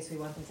is, okay, so we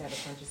want them to have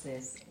a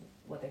consciousness,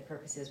 what their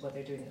purpose is, what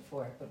they're doing it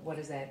for. But what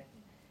does that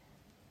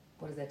do?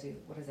 What does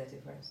that do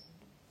for us?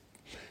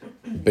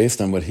 Based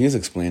on what he's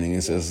explaining,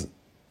 he says,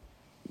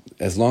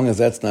 as long as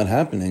that's not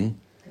happening,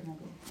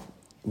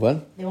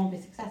 what? They won't be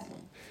successful.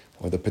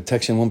 Or the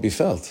protection won't be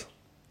felt.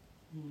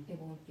 It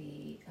won't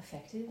be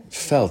effective?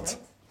 Felt.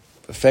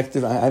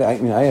 Effective. I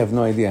mean, I have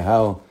no idea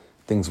how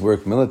things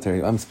work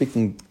military. I'm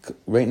speaking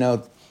right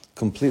now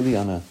completely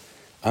on a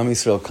Am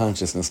Yisrael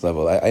consciousness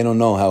level. I don't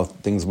know how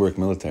things work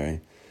military.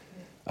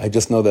 I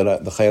just know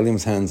that the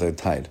Chayalim's hands are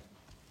tied.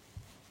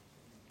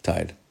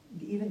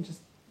 Even just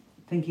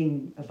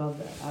thinking above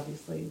that,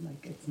 obviously,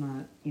 like it's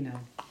not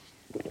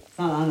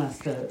on us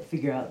to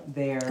figure out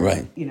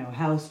right.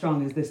 How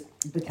strong is this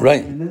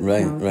battalion?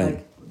 Right.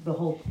 Like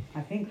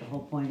I think the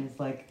whole point is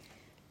like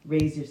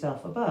raise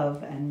yourself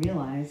above and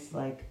realize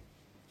like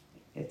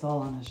it's all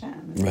on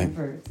Hashem.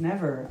 It's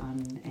never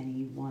on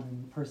any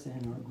one person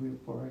or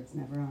group, or it's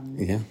never on.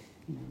 Yeah.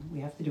 We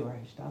have to do our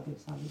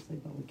hishtadlus, obviously,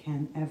 but we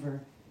can't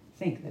ever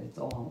think that it's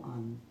all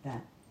on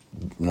that.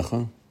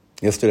 Nachon.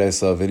 Yesterday I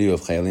saw a video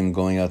of Chayalim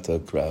going out to a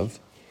Krav,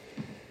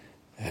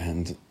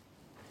 and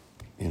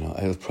it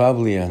was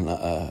probably a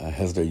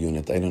Hesder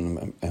unit. I don't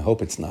know. I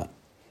hope it's not,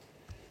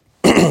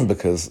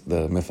 because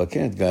the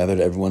Mefaked gathered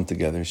everyone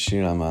together.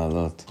 Shir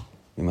Ma'alot,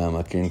 Imam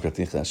Akirim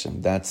Kratich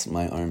Hashem. That's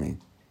my army.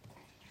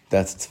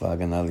 That's Tzva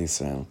Hagana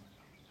L'Yisrael.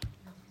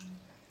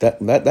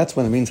 That's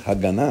what it means,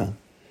 Hagana.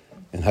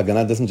 And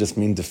Hagana doesn't just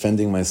mean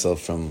defending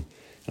myself from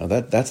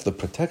That's the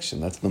protection.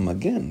 That's the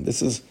magen.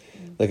 This is,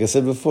 like I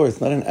said before, it's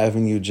not an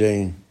Avenue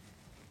J.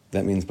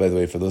 That means, by the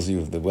way, for those of you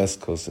of the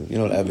West Coast, you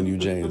know what Avenue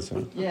J is,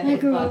 right? Yeah. I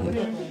grew up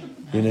there.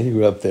 You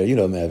grew up there. You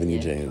know what Avenue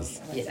J is.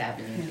 Yes,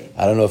 Avenue J.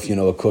 I don't know if you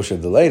know what kosher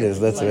delight is.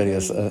 That's already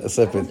a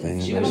separate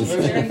thing.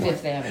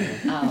 Fifth Avenue.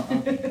 Oh,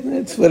 okay.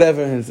 It's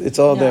whatever. It's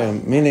all there.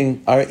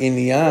 Meaning, our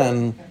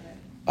inyan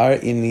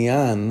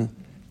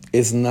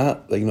is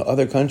not like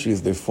other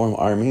countries. They form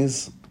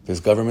armies. There's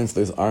governments.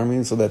 There's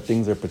armies, so that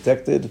things are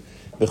protected.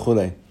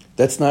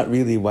 That's not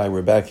really why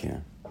we're back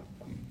here.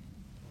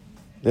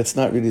 That's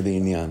not really the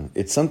inyan.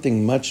 It's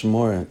something much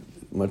more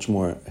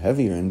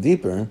heavier and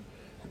deeper.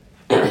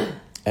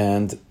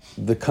 And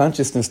the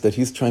consciousness that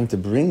he's trying to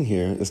bring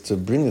here is to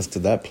bring us to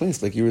that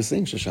place, like you were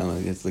saying,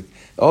 Shoshana. It's like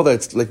all that.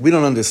 It's like we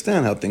don't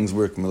understand how things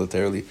work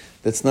militarily.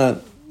 That's not,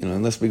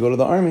 unless we go to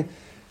the army,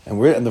 and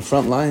we're in the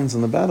front lines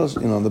in the battles.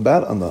 On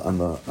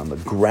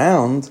the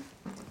ground.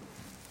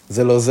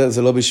 Zelo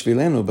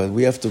bishvilenu, but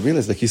we have to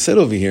realize, like you said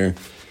over here.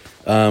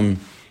 En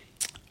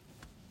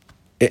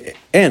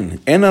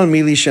al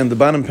milish, and the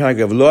bottom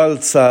paragraph, lo al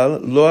tzal,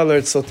 lo al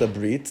Artzot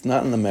Habrit,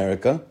 not in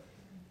America,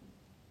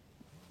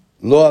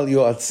 lo al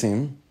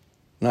yoatzim,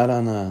 not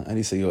on, how do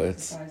you say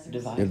yoetz?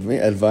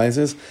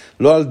 Advisors.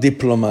 Lo al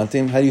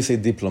diplomatim, how do you say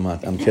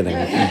diplomat? I'm kidding.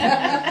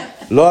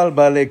 Lo al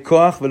baalei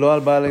koach, velo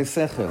al baalei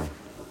sechel.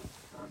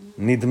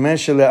 Nidme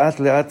sheleat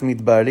leat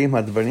mitbarim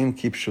hadvarim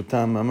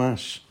kipshutam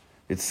mamash.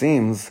 It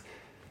seems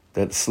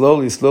that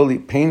slowly,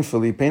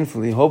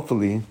 painfully,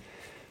 hopefully,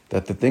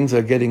 that the things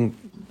are getting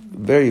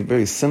very,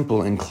 very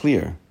simple and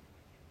clear.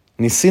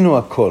 Nisinu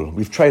akol.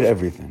 We've tried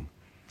everything.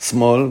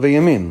 Small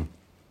veyamin.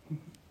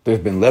 There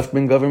have been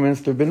left-wing governments.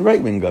 There have been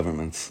right-wing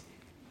governments.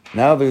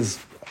 Now I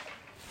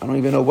don't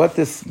even know what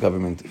this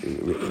government.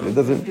 It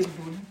doesn't.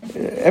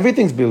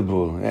 Everything's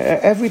bilbul.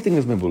 Everything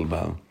is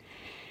mebulbal.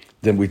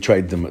 Then we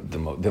tried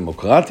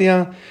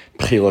democratia,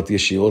 bchirot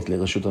yeshirot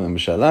lerashut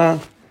hamemshala.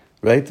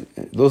 Right?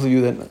 Those of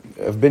you that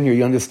have been here,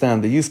 you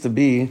understand. There used to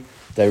be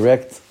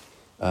direct.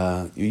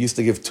 You used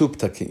to give two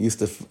ptakim. You used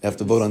to have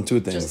to vote on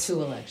two things. Just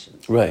 2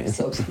 elections. Right.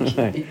 So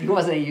Right. it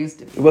wasn't used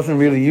to. It wasn't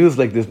really used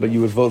like this, but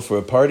you would vote for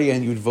a party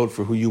and you would vote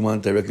for who you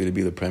want directly to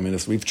be the prime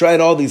minister. We've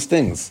tried all these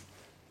things.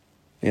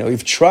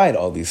 We've tried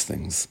all these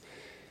things.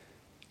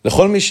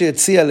 Anyone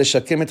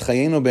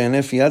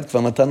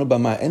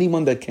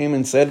that came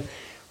and said,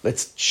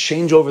 let's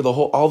change over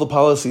all the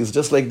policies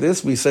just like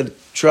this, we said,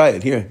 try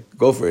it. Here,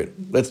 go for it.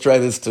 Let's try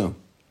this too.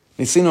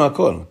 ניסינו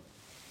הכל.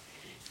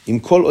 עם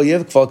כל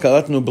אויב כבר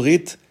כרתנו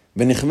ברית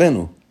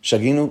ונכוונו,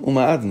 שגינו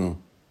ומעדנו.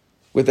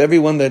 With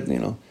everyone that,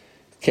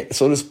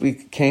 so to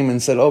speak, came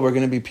and said, we're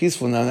going to be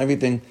peaceful now and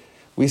everything.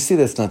 We see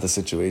that's not the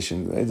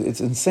situation. It's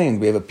insane.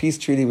 We have a peace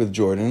treaty with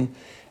Jordan,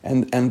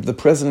 and the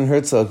President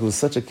Herzog, who's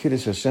such a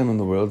Kiddush Hashem in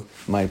the world,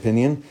 in my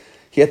opinion,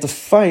 he had to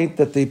fight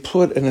that they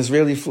put an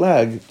Israeli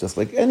flag, just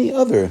like any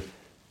other,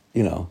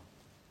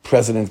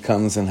 president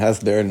comes and has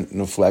their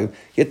flag.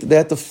 They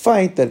had to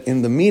fight that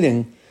in the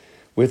meeting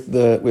with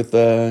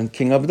the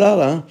King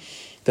Abdallah,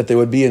 that there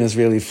would be an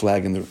Israeli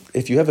flag.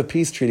 If you have a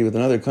peace treaty with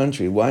another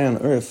country, why on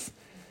earth?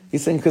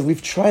 He's saying, because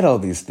we've tried all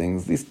these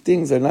things. These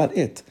things are not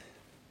it.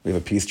 We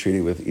have a peace treaty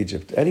with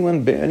Egypt.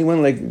 Anyone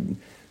want to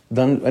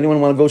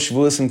go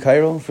Shavuos in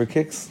Cairo for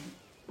kicks?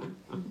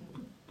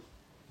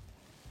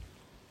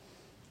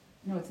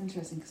 No, it's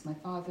interesting because my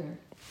father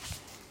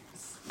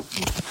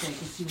used to say,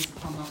 because he was a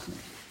Palmachnik,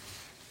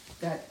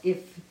 that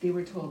if they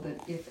were told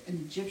that if an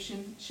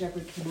Egyptian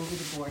shepherd came over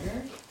the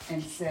border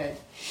and said,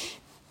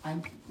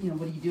 what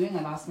are you doing?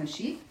 I lost my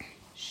sheep.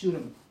 Shoot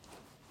him.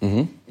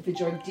 Mm-hmm. If a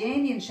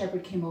Jordanian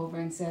shepherd came over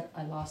and said,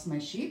 I lost my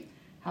sheep,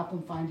 help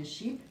him find his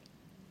sheep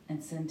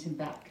and send him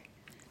back.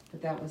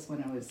 But that was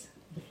when I was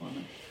the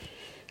former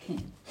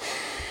king.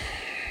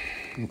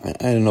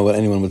 I don't know what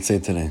anyone would say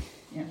today.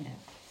 Yeah.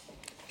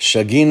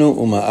 Shaginu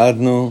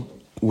uma'adnu.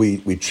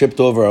 We tripped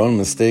over our own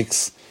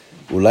mistakes.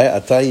 Ulai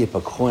atai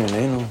yipakhu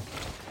einenu.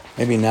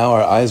 Maybe now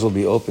our eyes will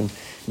be open.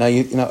 Now,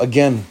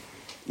 again,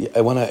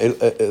 I want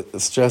to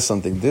stress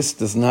something. This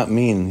does not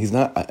mean, he's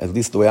not, at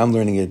least the way I'm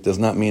learning it, does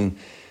not mean,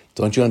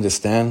 don't you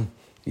understand?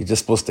 You're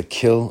just supposed to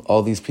kill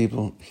all these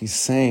people. He's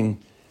saying,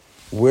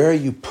 where are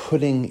you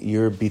putting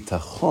your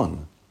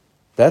bitachon?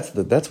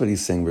 That's what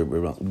he's saying. We're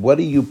wrong. What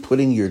are you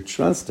putting your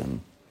trust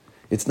in?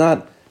 It's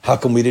not, how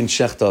come we didn't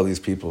shecht all these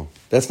people?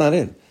 That's not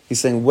it. He's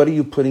saying, what are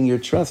you putting your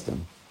trust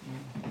in?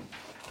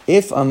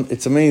 It's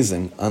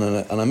amazing. On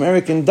an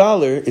American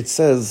dollar, it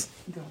says,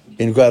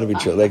 in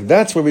Garbage. Like,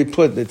 that's where we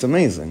put, it's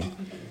amazing.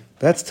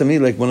 That's, to me,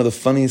 like one of the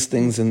funniest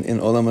things in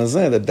Olam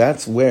Hazeh,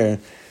 that's where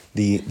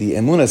the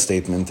Emunah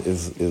statement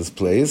is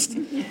placed.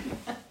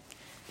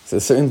 So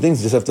certain things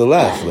you just have to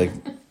laugh.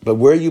 But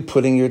where are you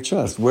putting your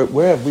trust?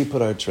 Where have we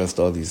put our trust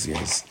all these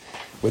years?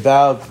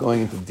 Without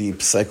going into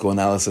deep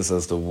psychoanalysis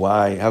as to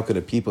why, how could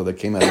a people that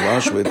came out of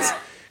Auschwitz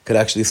could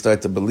actually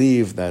start to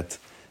believe that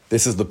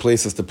this is the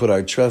places to put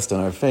our trust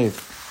and our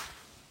faith.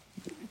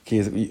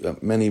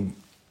 Many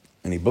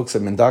books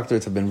have been,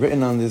 doctorates have been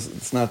written on this.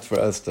 It's not for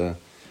us to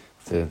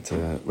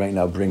right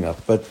now bring up.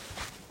 But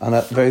on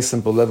a very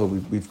simple level,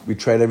 we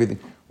tried everything.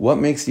 What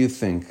makes you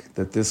think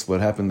that what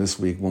happened this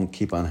week won't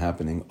keep on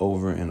happening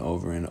over and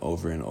over and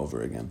over and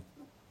over again?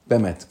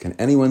 Bemet, can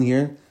anyone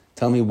here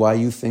tell me why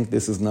you think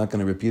this is not going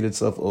to repeat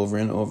itself over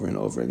and over and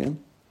over again?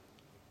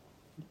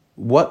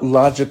 What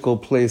logical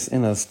place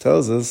in us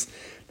tells us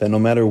that no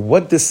matter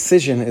what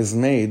decision is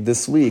made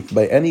this week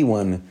by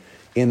anyone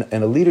in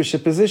a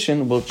leadership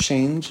position will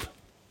change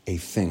a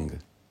thing?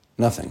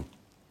 Nothing.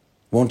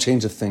 Won't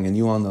change a thing, and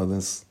you all know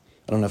this.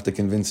 I don't have to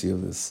convince you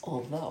of this.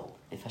 Although,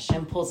 if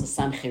Hashem pulls a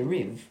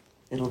Sancheriv,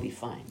 it'll be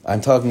fine. I'm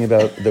talking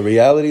about the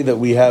reality that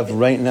we have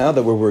right now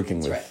that we're working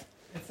with. That's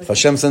right. If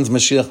Hashem sends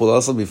Mashiach, we'll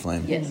also be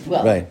fine. Yes,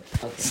 well. Right.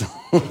 Okay. So,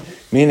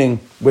 meaning,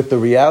 with the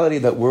reality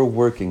that we're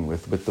working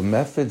with the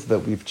methods that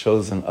we've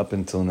chosen up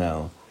until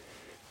now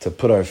to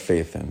put our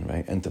faith in,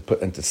 right, and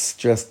to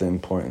stress the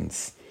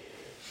importance.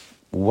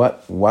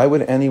 Why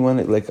would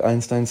anyone, like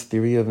Einstein's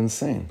theory of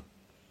insane?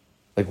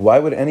 Like, why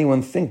would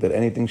anyone think that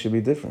anything should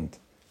be different?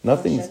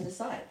 Nothing. Hashem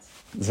decides.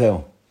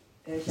 Zeo.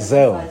 Hashem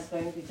Zeo. decides it's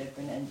going to be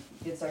different and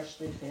gives our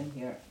shlichim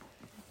here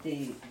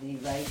the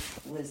right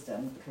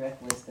wisdom,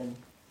 correct wisdom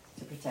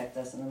to protect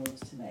us and the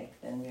moves to make.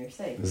 Then we're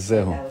safe.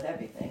 Zeo. Like that with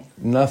everything.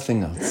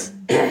 Nothing else.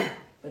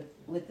 But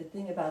with the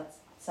thing about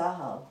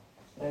Tzahal,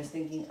 what I was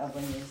thinking of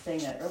when you were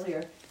saying that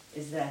earlier,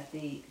 is that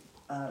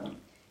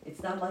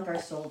it's not like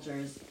our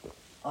soldiers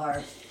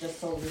are just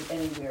soldiers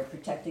anywhere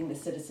protecting the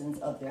citizens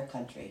of their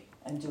country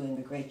and doing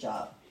a great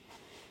job.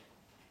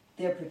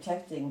 They're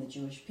protecting the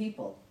Jewish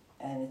people,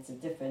 and it's a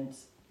different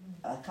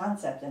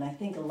concept. And I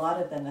think a lot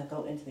of them that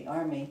go into the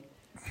army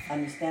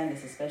understand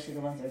this, especially the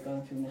ones that are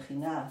going through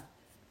Mechinah.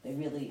 They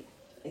really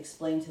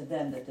explain to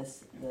them that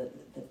the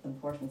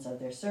importance of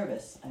their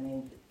service. I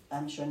mean,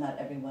 I'm sure not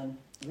everyone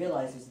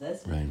realizes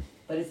this, Right.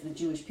 but it's the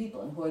Jewish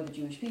people. And who are the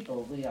Jewish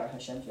people? We are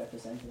Hashem's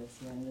representatives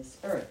here on this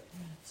earth.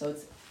 So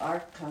it's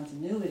our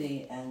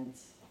continuity and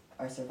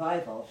our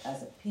survival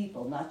as a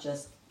people, not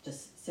just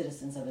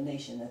citizens of a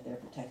nation that they're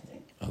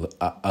protecting.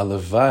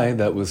 Alavai,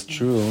 that was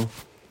true.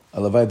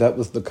 Alavai, that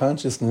was the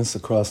consciousness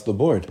across the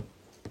board.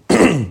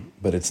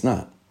 But it's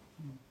not.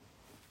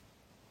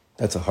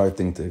 That's a hard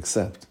thing to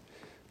accept.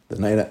 The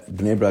night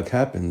Bnei Brak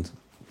happened,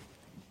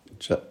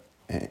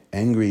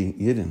 angry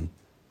Yidden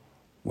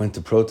went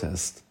to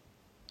protest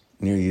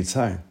near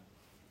Yitzhar.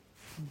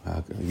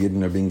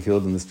 Yidden are being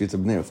killed in the streets of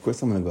Bnei. Of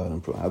course I'm going to go out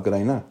and protest. How could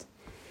I not?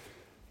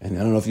 And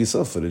I don't know if you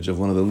saw footage of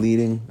one of the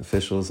leading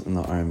officials in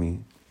the army.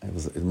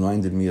 It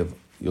reminded me of,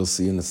 you'll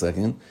see in a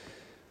second,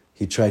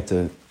 he tried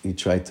to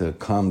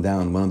calm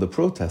down one of the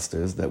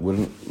protesters that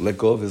wouldn't let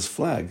go of his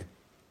flag.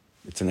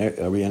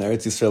 Are we in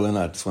Eretz Yisrael or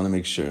not? Just want to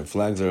make sure.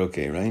 Flags are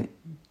okay, right?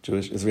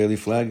 Jewish, Israeli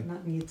flag?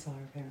 Not Yitzhar,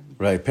 apparently.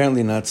 Right,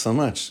 apparently not so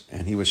much.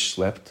 And he was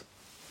schlepped.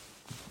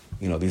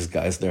 You know, these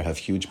guys there have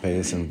huge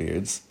payas and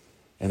beards.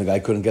 And the guy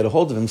couldn't get a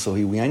hold of him, so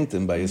he yanked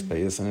him by his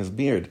payas and his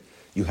beard.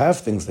 You have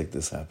things like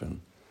this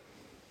happen.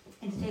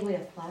 And to take away a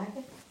flag?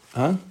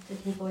 Huh? To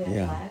take away a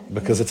Yeah, flag?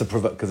 because it's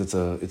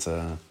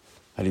a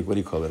what do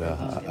you call it?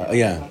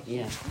 Yeah.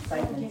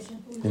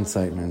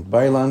 Incitement.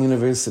 Bar Ilan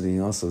University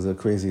also is a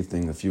crazy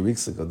thing. A few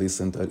weeks ago, they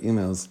sent out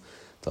emails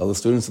to all the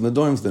students in the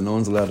dorms that no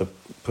one's allowed to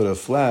put a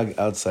flag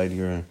outside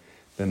your...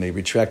 Then they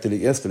retracted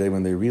it yesterday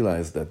when they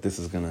realized that this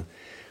is going to...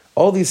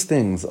 All these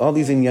things, all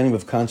these inyanim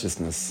of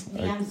consciousness...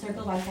 The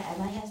circle by the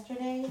Emma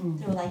yesterday,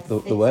 there were like The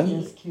 60. what?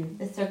 That's cute.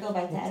 The circle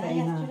by the Emma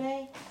Taina.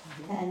 yesterday.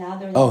 And now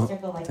there was Oh, a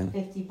circle like Taina.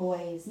 50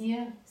 boys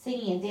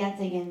singing and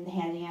dancing and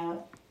handing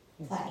out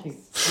That's flags. cute.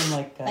 From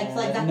like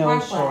Like no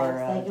park shore.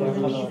 flags. Like it was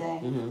amazing.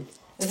 Mm-hmm.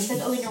 But it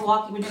said, oh, when you're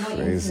walking, when you're going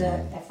into Crazy. the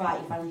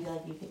Efrat, you finally feel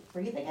like you could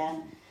breathe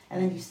again.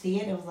 And then you see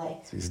it, it was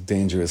like... These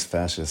dangerous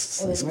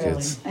fascists, It was these really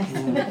kids.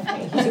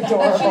 It's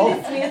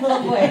adorable. Sweet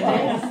little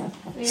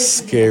boy.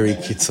 Scary,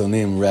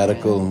 kitzonim,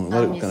 radical.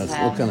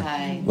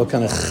 What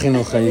kind of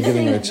chinuch are you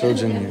giving our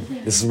children here?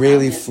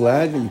 Israeli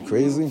flag? Are you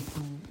crazy?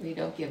 We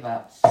don't give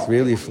up.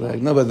 Israeli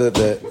flag. No, but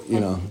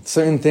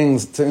certain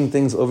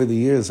things over the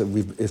years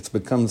it's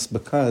becomes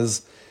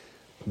because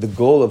the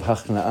goal of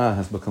Hachna'ah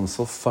has become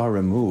so far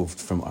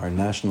removed from our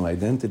national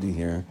identity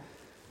here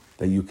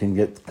that you can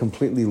get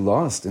completely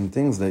lost in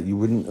things that you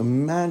wouldn't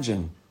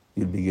imagine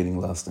you'd be getting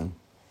lost in.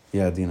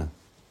 Yeah, Dina.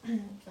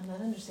 I'm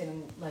not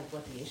understanding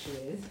what the issue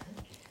is.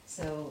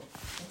 So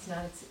it's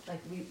not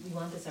like we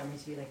want this army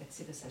to be like a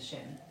tzivas Hashem,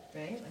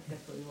 right? Like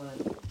that's what we want.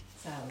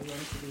 We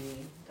want it to be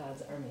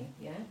God's army,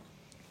 yeah.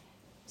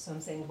 So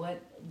I'm saying,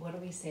 what are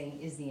we saying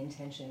is the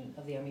intention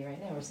of the army right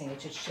now? We're saying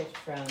it should shift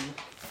from...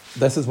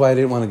 This is why I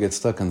didn't want to get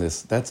stuck on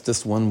this. That's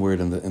just one word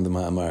in the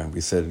Ma'amar.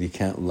 We said you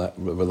can't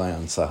rely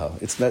on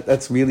Sahal.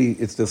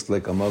 It's just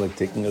like Amalek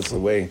taking us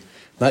away.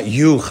 Not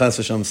you, Chas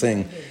Hashem,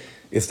 saying,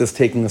 it's just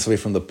taking us away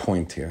from the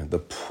point here. The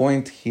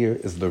point here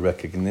is the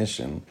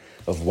recognition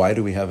of why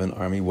do we have an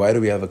army, why do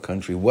we have a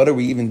country, what are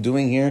we even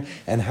doing here,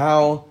 and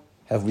how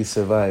have we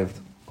survived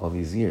all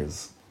these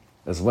years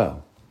as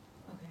well.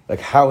 Like,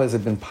 how has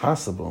it been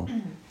possible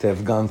to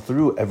have gone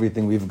through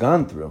everything we've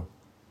gone through?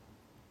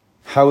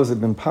 How has it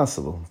been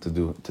possible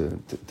to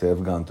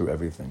have gone through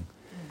everything?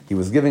 He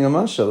was giving a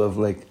mashal of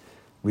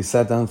we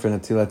sat down for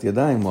Natilat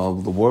Yadayim while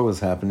the war was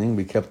happening.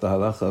 We kept the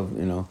halacha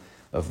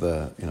of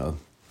the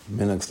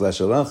minhag /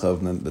 halacha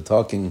of the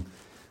talking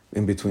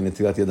in between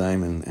Natilat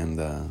Yadayim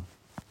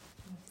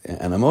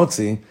and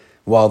Amotzi,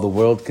 while the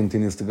world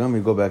continues to go. And we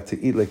go back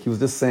to eat. Like he was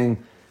just saying,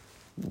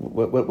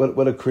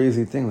 what a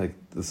crazy thing. Like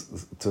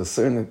this, to a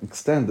certain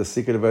extent, the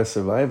secret of our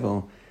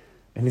survival.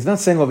 And he's not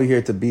saying over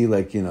here to be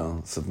like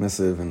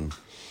submissive and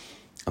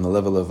on the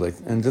level of like,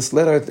 and just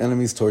let our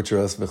enemies torture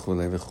us,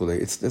 v'chulei, v'chulei.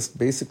 It's just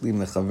basically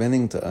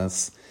mechavening to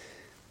us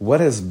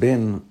what has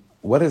been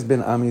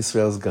Am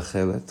Yisrael's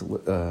gachelet.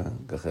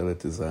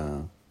 Gachelet is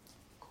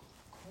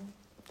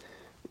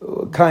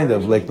kind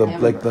of like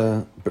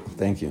the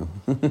thank you.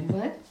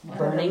 What?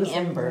 Burning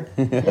ember.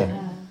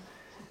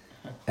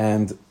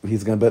 And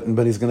he's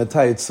gonna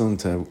tie it soon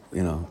to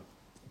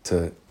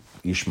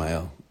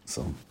Yishmael.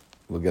 So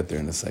we'll get there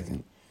in a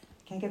second.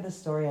 Can't get this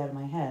story out of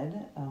my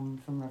head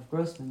from Rav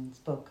Grossman's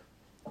book,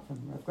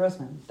 that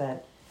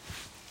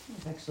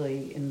was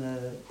actually in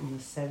the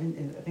seven.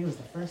 I think it was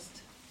the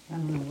first. I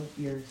don't know what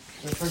year.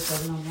 The first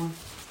 7 on war.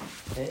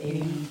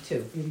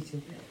 82.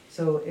 82.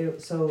 So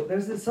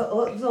there's this. It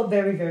was a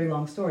very, very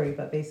long story,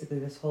 but basically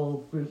this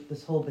whole group,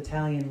 this whole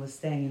battalion was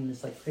staying in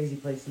this like crazy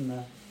place in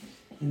the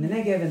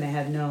Negev, and they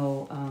had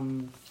no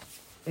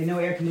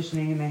air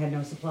conditioning, and they had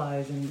no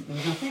supplies, and there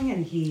was nothing,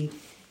 and he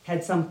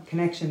had some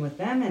connection with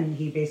them, and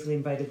he basically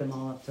invited them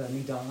all up to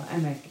Migdal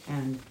Emek,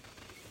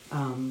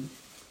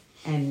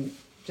 and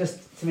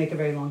just to make a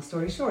very long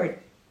story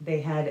short,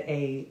 there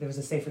was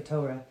a Sefer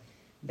Torah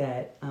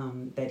that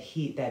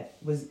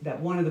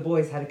one of the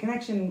boys had a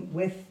connection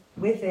with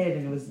it,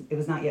 and it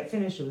was not yet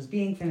finished, it was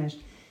being finished,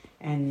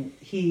 and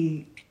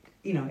he,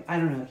 I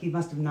don't know, he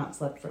must have not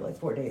slept for like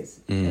 4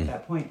 days at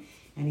that point,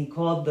 and he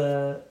called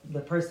the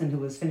person who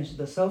was finished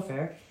the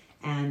sofer,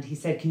 and he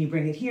said, "Can you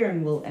bring it here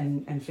and we'll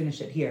and finish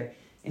it here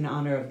in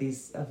honor of the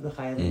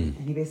Chayalim?"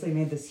 And he basically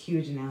made this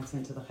huge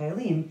announcement to the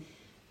Chayalim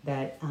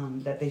that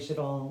they should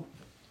all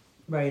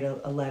write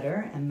a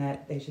letter, and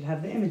that they should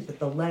have the image that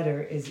the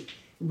letter is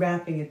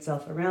wrapping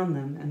itself around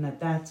them, and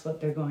that's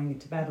what they're going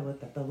into battle with.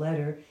 That the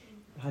letter,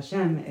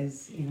 Hashem,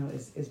 is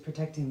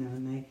protecting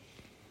them,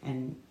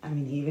 and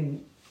he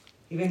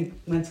even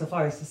went so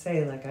far as to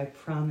say, like, "I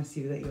promise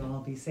you that you'll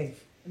all be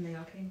safe." And they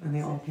all came back. And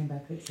they all came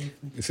back safely.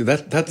 You see,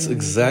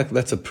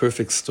 that's a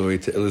perfect story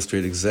to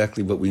illustrate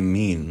exactly what we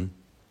mean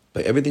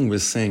by everything we're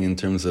saying in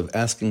terms of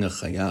asking a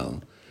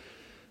chayal.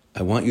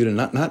 I want you to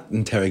not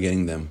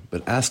interrogating them,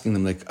 but asking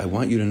them, like, I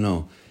want you to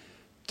know,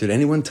 did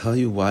anyone tell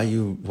you why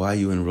you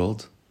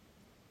enrolled?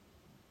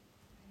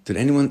 Did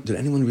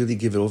anyone really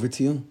give it over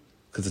to you?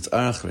 Because it's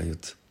our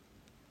achrayut.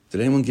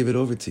 Did anyone give it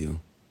over to you?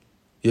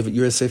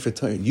 You're a Sefer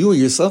Torah. You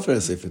yourself are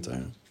a Sefer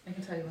Torah. I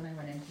can tell you when I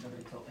went in,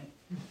 nobody told me.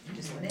 I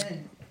just went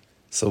in.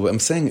 So I'm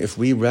saying, if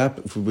we wrap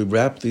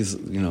these,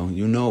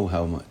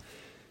 how much.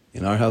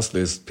 In our house,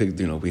 there's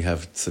we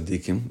have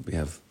tzaddikim, we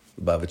have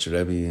Bavitch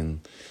Rebbe and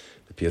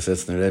the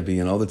Piasetzner Rebbe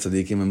and all the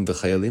tzaddikim, and the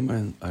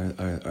chayalim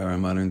are our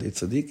modern day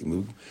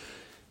tzaddikim.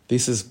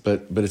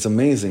 But it's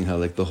amazing how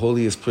like the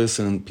holiest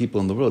person and people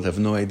in the world have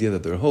no idea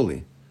that they're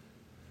holy.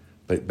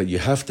 But you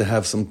have to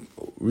have some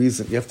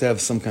reason, you have to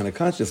have some kind of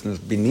consciousness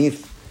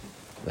beneath,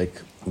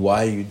 like,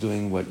 why are you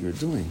doing what you're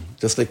doing?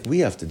 Just like we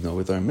have to know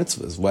with our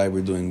mitzvahs why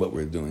we're doing what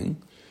we're doing.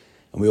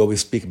 And we always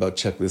speak about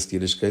checklist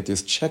Yiddishkeit.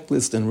 There's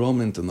checklist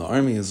enrollment in the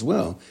army as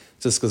well.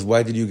 Just because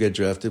why did you get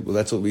drafted? Well,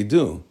 that's what we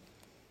do.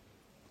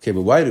 Okay,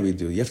 but why do we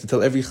do? You have to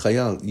tell every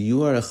chayal,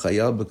 you are a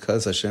chayal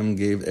because Hashem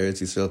gave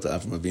Eretz Yisrael to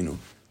Avram Avinu.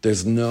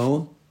 There's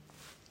no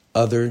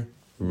other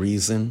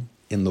reason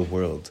in the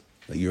world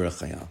that you're a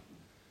chayal.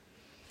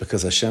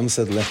 Because Hashem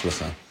said, Lech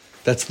Lecha.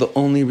 That's the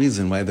only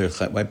reason why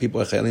people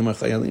are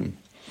chayalim.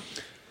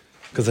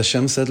 Because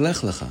Hashem said, Lech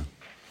Lecha.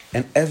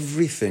 And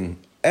everything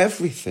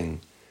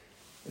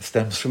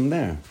stems from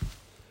there.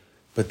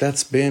 But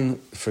that's been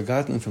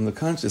forgotten from the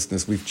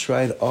consciousness. We've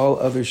tried all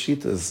other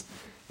shitas.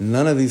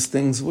 None of these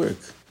things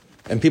work.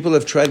 And people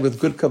have tried with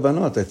good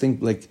kavanot. I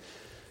think,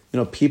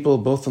 people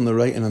both on the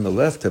right and on the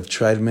left have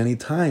tried many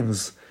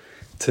times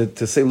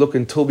to say, look,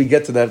 until we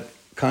get to that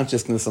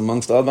consciousness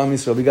amongst all Am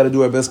Yisrael, we got to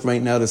do our best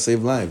right now to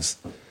save lives.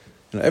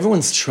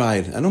 Everyone's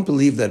tried. I don't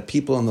believe that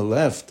people on the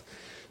left,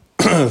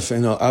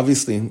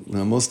 obviously,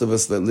 most of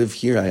us that live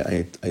here,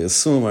 I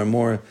assume, are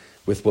more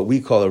with what we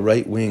call a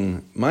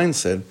right-wing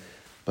mindset,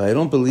 but I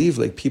don't believe,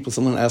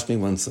 someone asked me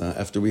once,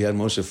 after we had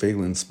Moshe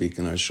Feiglin speak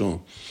in our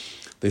shul,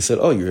 they said,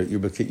 "Oh, you're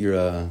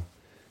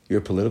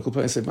a political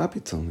party." I said,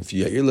 "Mapitom, if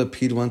Yair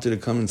Lapid wanted to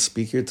come and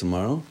speak here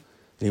tomorrow, and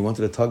he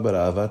wanted to talk about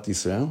Ahavat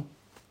Yisrael,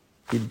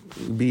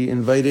 he'd be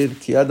invited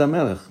Ki Adam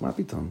Melech,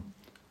 Mapitom."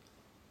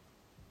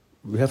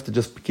 We have to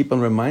just keep on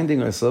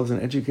reminding ourselves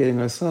and educating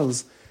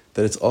ourselves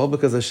that it's all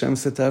because Hashem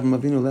said to Avram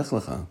Avinu, Lech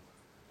Lecha.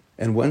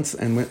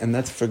 And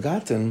that's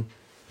forgotten,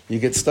 we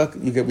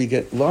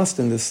get lost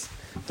in this,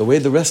 the way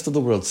the rest of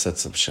the world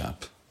sets up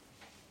shop.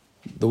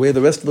 The way the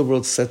rest of the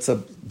world sets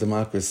up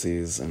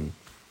democracies and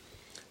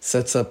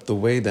sets up the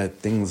way that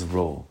things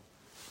roll.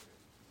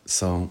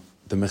 So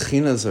the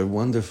mechinas are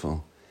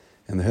wonderful,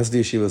 and the Hesed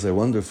yeshivas are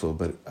wonderful,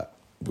 but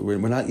we're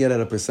not yet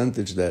at a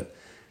percentage that,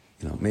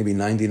 maybe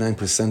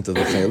 99% of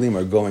the chayalim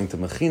are going to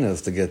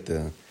mechinas to get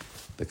the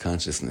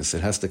consciousness.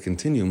 It has to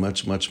continue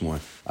much, much more.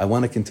 I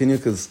want to continue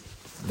because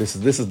this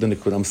is the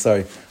nikudah. I'm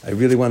sorry. I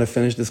really want to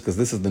finish this because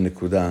this is the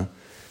nikudah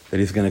that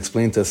he's going to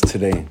explain to us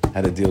today,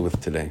 how to deal with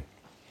today.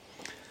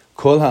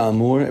 Kol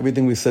ha'amur,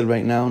 everything we said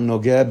right now,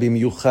 nogea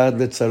b'miyuchad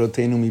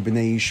letzarotenu mi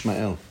Bnei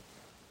Yishmael.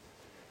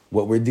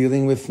 What we're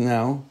dealing with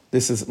now,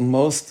 this is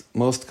most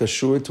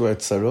kashur to our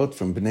tzarot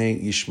from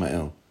Bnei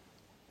Yishmael,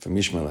 from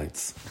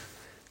Yishmaelites.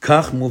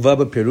 Kach muva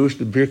b'perush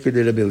l'birkei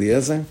de Rebbe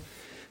Eliezer,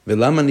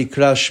 v'lama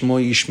nikra shmo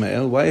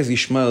Yishmael. Why is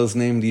Yishmael's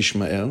named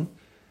Yishmael?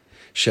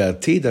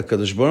 She'atid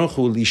HaKadosh Baruch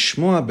Hu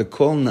lishmoa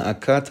b'kol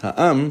na'akat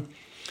ha'am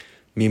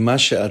mima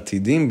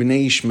she'atidim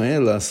Bnei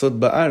Yishmael la'asot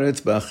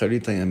ba'aretz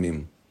ba'acharit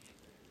hayamim.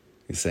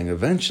 He's saying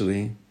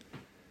eventually,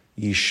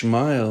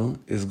 Yishmael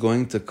is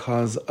going to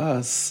cause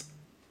us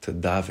to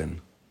daven.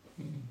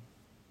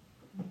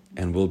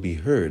 And will be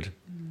heard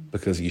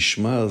because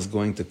Yishmael is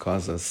going to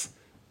cause us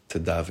to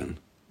daven.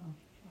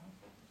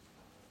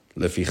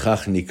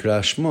 Lefichach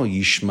nikra shmo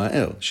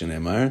Yishmael,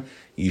 shenemar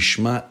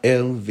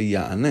Yishmael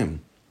v'ya'anem,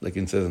 like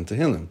it says in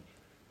Tehillim.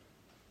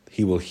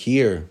 He will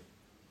hear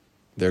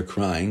their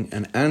crying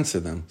and answer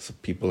them. So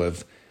people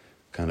have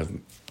kind of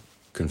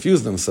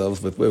confused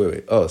themselves with,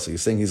 wait. Oh, so you're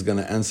saying he's going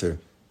to answer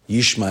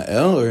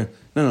Yishmael? Or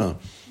no.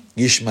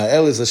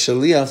 Yishmael is a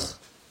shaliach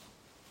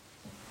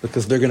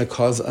because they're going to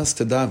cause us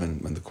to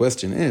daven. And the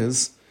question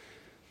is,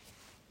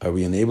 are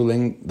we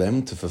enabling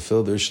them to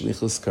fulfill their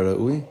shlichus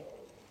karaui?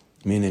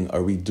 Meaning,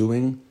 are we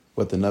doing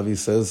what the Navi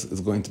says is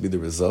going to be the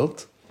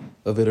result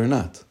of it or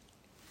not?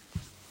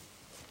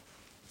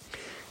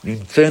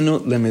 Nidfenu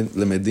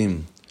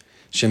lemedim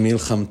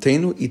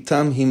shemilchamtenu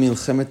itam hi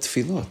milchemet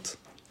tfilot.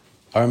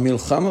 Our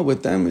milchama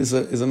with them is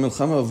a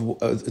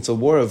milchama of it's a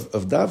war of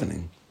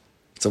davening.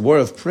 It's a war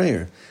of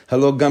prayer.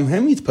 Halo gam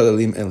hem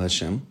yitpalalim el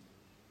Hashem.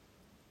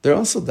 They're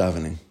also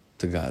davening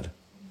to God.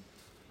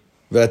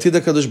 Ve'atid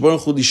HaKadosh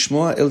Baruch Hu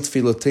lishmoa el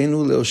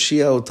tfilotenu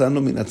leoshia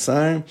otanu min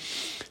atzar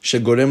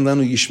shegorem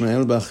lanu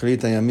Yishmael ba'acharit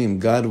hayamim.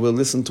 God will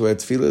listen to our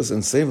tefillas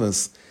and save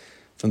us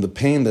from the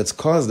pain that's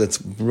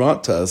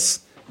brought to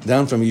us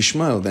down from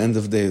Yishmael, the end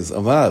of days.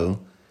 Aval,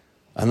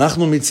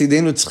 אנחנו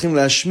מצידנו צריכים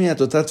להשמיע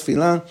את אותה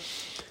תפילה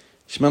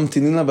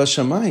שממתינים לה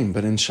בשמיים.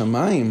 But in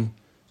Shamayim,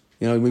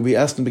 we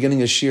asked in the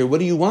beginning of Shir, what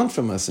do you want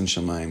from us in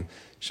Shamayim?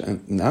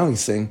 Now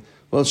he's saying,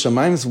 well,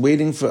 Shamayim is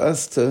waiting for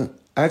us to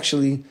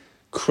actually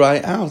cry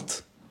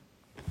out.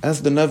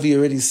 As the Navi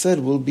already said,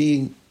 will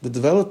be the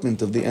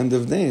development of the end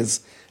of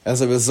days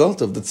as a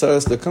result of the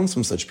tzaras that comes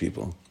from such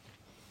people.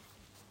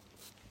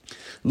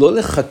 Lo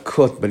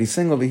lechakot, but he's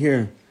saying over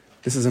here,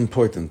 this is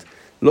important.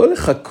 Lo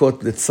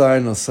lechakot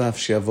letzar nosaf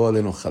she'yavo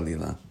alenu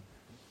chalila.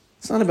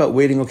 It's not about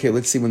waiting, okay,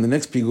 let's see, when the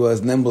next pigua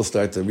is, then we'll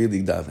start to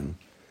really daven.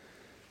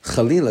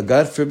 Chalila,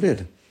 God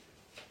forbid.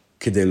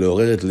 K'dei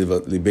le'orer et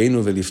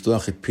libeinu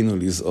ve'liftuach et pinu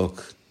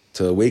liz'ok.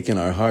 To awaken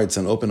our hearts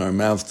and open our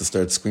mouths to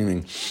start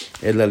screaming.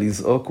 Ela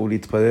liz'ok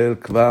u'litpalel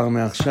kvar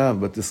me'achshav,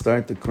 but to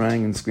start the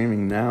crying and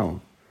screaming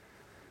now.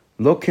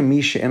 Lo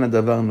kemi she'en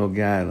hadavar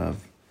nogea elav.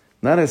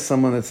 Not as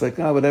someone that's like,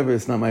 whatever,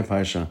 it's not my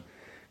parsha.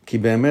 Ki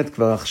be'emet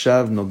kvar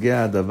achshav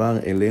nogea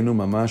hadavar elenu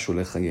mamash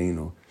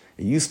u'lechayenu.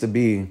 It used to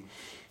be,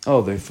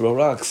 they throw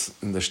rocks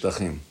in the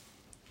shtachim.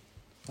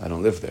 I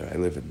don't live there. I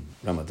live in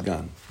Ramat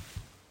Gan,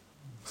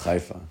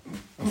 Haifa,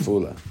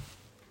 Afula,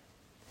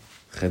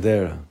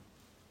 Chedera,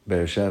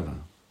 Beersheba,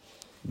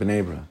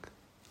 Bnei Brak,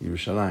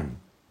 Yerushalayim.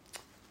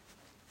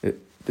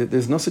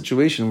 There's no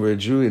situation where a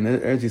Jew in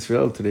Eretz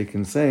Yisrael today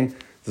can say,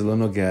 Zelo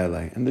nogea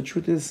elai. And the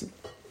truth is,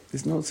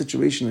 there's no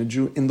situation a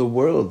Jew in the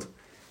world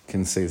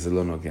can say,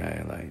 Zelo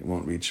nogea elai. It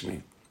won't reach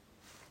me.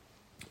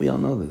 We all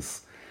know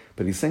this.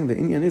 But he's saying the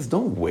Inyan is,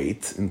 don't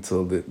wait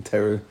until the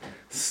terror,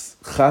 chas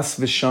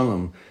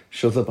v'shalom,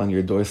 shows up on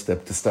your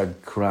doorstep to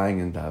start crying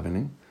and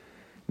davening.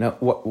 Now,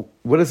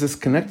 what does this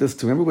connect us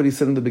to? Remember what he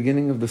said in the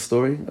beginning of the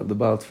story of the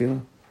Baal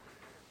Tefillah?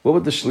 What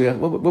would the shliach,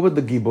 what would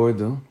the Gibor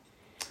do?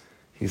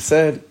 He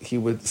said he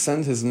would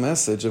send his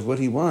message of what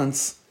he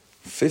wants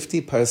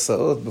 50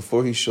 parsaot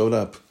before he showed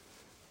up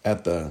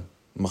at the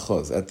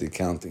machos, at the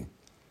county.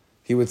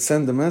 He would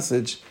send the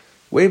message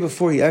way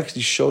before he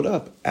actually showed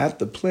up at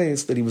the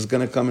place that he was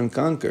going to come and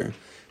conquer,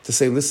 to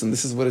say, listen,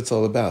 this is what it's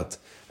all about.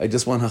 I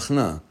just want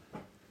hachna.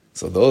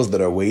 So those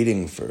that are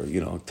waiting for,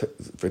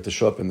 for it to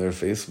show up in their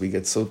face, we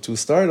get so too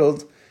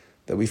startled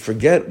that we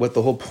forget what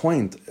the whole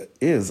point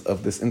is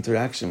of this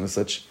interaction with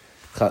such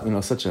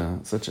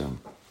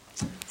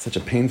a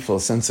painful,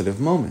 sensitive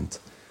moment.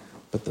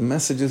 But the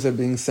messages are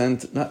being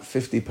sent not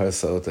 50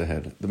 parsaot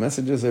ahead. The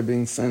messages are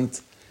being sent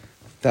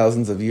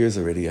thousands of years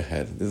already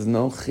ahead. There's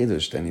no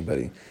chidush to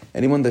anybody.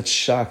 Anyone that's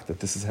shocked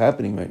that this is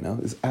happening right now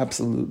is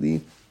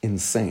absolutely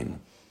insane.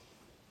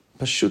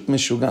 Pashut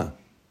meshuga.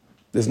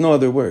 There's no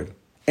other word.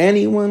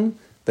 Anyone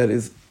that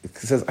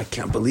says, I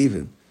can't believe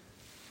it,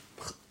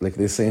 like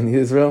they say in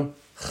Israel,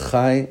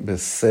 chai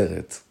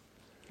beseret.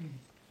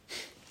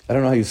 I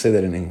don't know how you say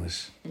that in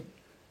English.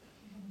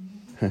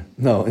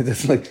 No,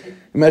 it's like,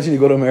 Imagine you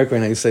go to America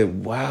and you say,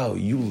 wow,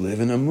 you live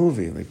in a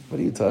movie. Like, what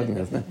are you talking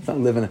about? It's not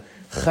living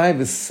Chai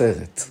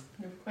v'seret.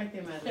 You have quite the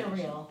imagination. They're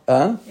real.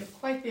 Huh? You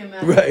have quite the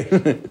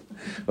imagination. Right.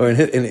 Or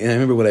and I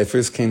remember when I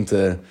first came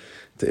to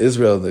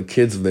Israel, the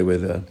kids, they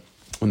would,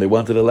 when they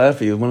wanted to laugh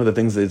at you, one of the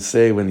things they'd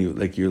say when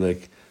you're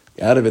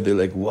out of it, they're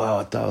like, wow,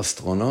 ata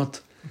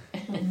astronaut.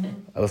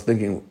 I was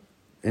thinking,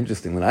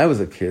 interesting, when I was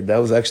a kid, that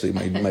was actually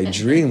my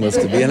dream was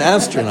to be an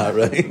astronaut,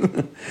 right?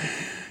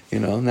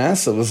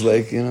 NASA was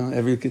like,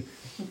 every kid.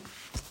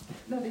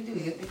 No, they do.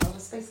 They call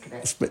it space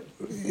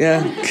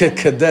cadet.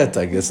 Cadet,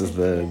 I guess, is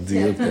the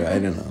deal there. I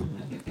don't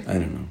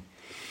know.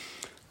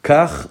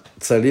 כך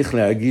צריך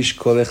להרגיש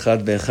כל אחד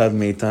ואחד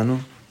מאיתנו,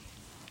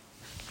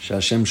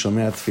 שהשם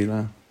שומע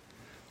תפילה,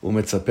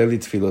 ומצפה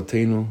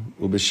לתפילותינו,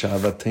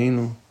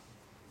 ובשאוותנו,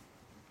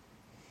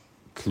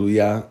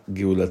 תלויה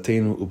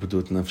גאולתנו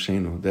ופדות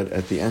נפשנו. That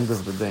at the end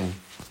of the day,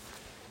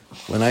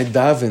 when I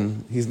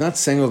daven, he's not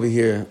saying over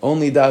here,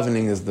 only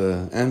davening is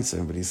the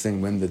answer, but he's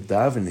saying when the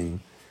davening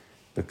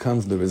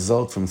becomes the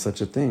result from such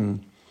a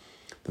thing,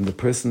 then the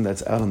person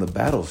that's out on the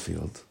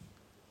battlefield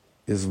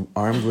is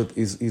armed with,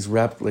 he's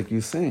wrapped, like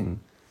you're saying,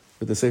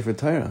 with the Sefer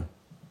Torah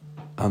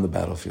on the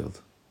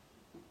battlefield.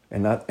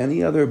 And not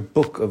any other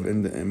book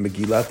in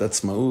Megillat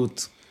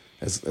Atzmaut,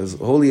 as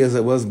holy as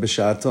it was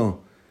B'Sha'ato,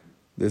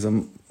 there's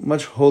a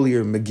much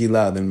holier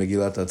Megillah than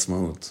Megillat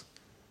Atzmaut.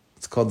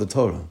 It's called the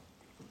Torah.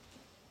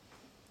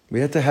 We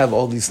had to have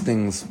all these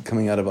things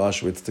coming out of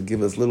Auschwitz to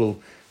give us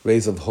little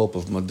rays of hope,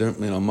 of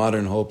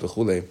modern hope,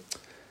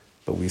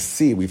 but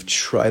we've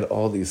tried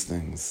all these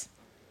things.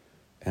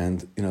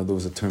 And, there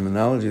was a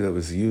terminology that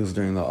was used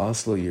during the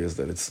Oslo years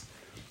that it's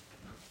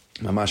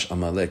Mamash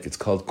Amalek. It's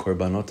called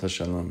Korbanot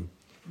HaShalom.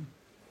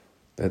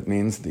 That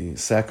means the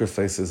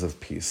sacrifices of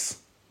peace.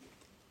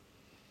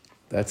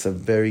 That's a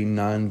very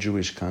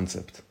non-Jewish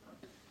concept.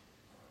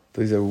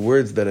 These are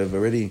words that have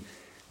already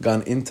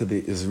gone into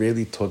the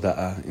Israeli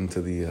toda'ah,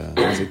 into the,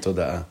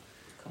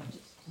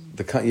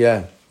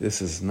 toda'ah.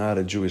 This is not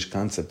a Jewish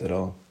concept at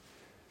all.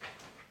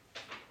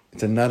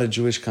 It's not a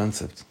Jewish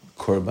concept.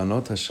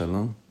 Korbanot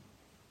HaShalom.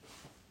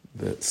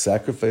 The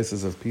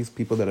sacrifices of peace,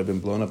 people that have been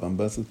blown up on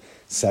buses,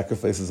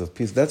 sacrifices of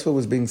peace. That's what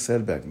was being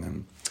said back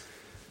then.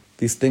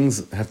 These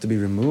things have to be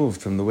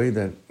removed from the way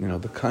that,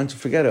 the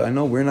conscience, forget it. I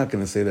know we're not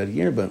going to say that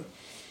here, but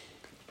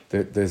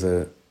there's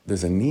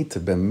a need to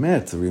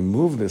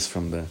remove this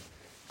from the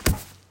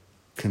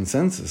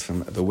consensus,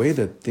 from the way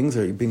that things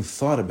are being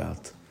thought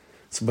about.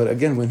 So, but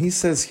again, when he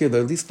says here,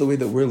 at least the way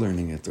that we're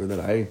learning it, or that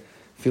I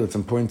feel it's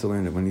important to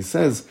learn it, when he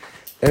says,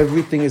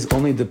 everything is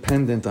only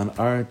dependent on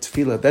our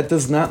tefillah. That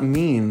does not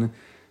mean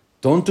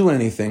don't do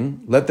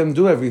anything, let them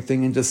do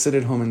everything and just sit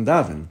at home and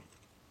daven.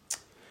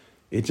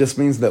 It just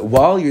means that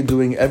while you're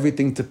doing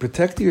everything to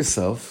protect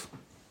yourself,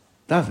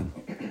 daven.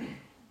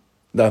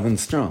 Daven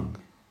strong.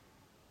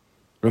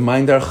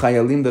 Remind our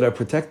chayalim that are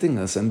protecting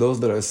us and those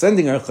that are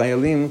sending our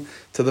chayalim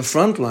to the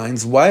front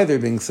lines, why they're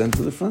being sent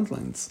to the front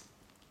lines.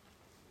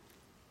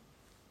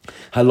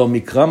 הלא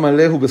מקרא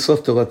מלא הוא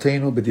בסוף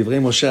תורתנו בדברי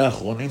משה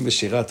האחרונים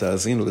בשירת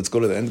האזינו. Let's go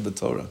to the end of the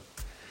Torah.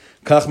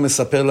 כך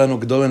מספר לנו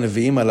גדול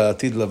הנביאים על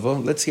העתיד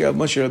לבוא. Let's hear what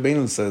Moshe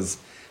Rabbeinu says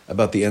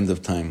about the end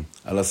of time.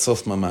 על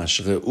הסוף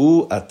ממש.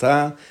 ראו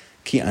אתה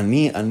כי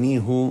אני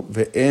הוא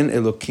ואין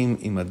אלוקים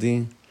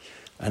עמדי.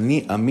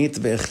 אני אמית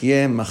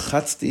ואחיה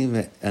מחצתי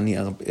ואני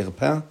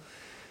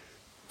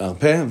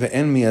ארפה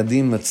ואין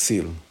מידי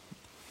מציל.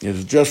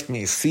 It's just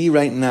me. See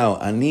right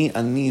now.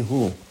 אני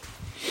הוא.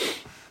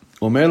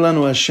 אומר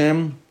לנו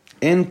השם,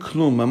 אין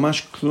כלום,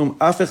 ממש כלום,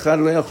 אף אחד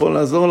לא יכול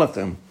לעזור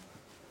לכם.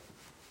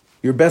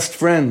 Your best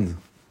friend,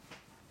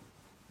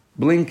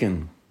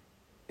 Blinken,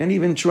 and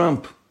even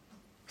Trump,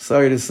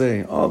 sorry to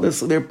say, all this,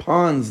 they're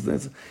pawns.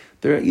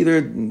 They're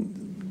either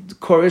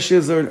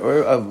Koreshes or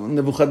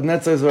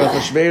Nebuchadnezzar's or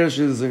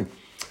Achashverosh's.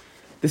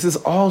 This is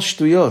all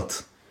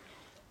shtuyot.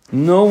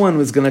 No one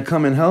was going to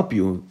come and help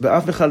you.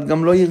 ואף אחד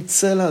גם לא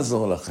ירצה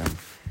לעזור לכם.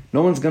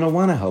 No one's going to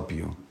want to help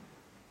you.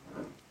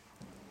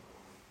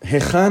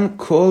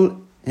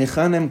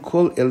 היכן הם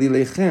כל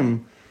אליליכם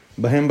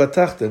בהם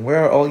בטחתם?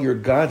 Where are all your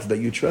gods that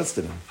you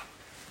trusted in?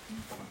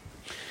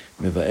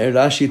 מבאר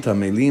רש"י את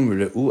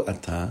המילים ראו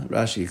אתה.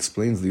 Rashi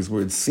explains these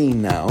words, see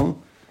now.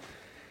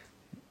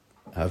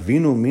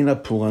 הבינו מן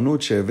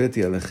הפורענות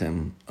שהבאתי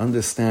עליכם.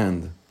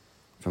 Understand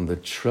from the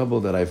trouble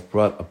that I've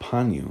brought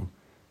upon you.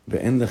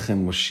 ואין לכם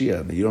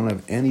מושיע, that you don't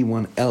have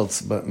anyone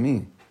else but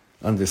me.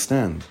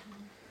 Understand.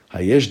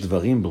 היש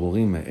דברים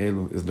ברורים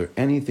מאלו. Is there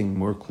anything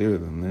more clear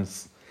than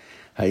this?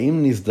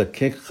 האם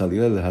נזדקק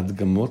חלילה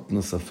להדגמות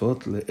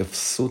נוספות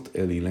לאפסות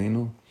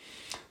אלילנו?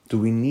 Do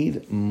we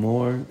need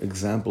more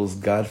examples,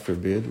 God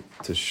forbid,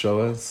 to show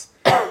us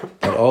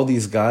that all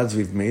these gods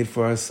we've made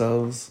for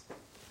ourselves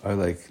are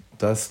like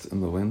dust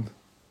in the wind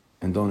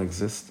and don't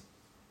exist?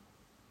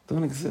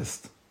 Don't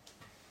exist.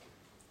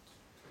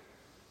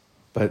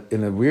 But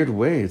in a weird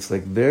way, it's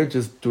like they're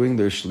just doing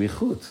their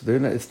shlichut.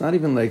 It's not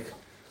even like,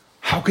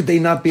 how could they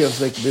not be?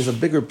 It's like there's a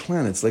bigger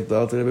plan. It's like the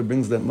Alter Rebbe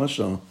brings that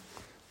mashal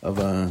of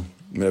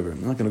whatever.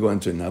 I'm not going to go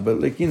into it now, but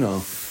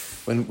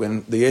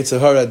when the Yetzer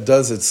Hara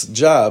does its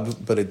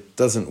job, but it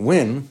doesn't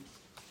win,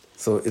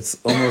 so it's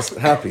almost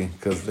happy,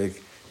 because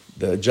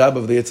the job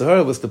of the Yetzer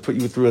Hara was to put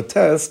you through a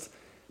test,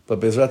 but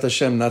Bezrat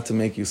Hashem not to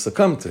make you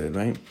succumb to it,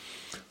 right?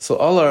 So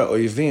all our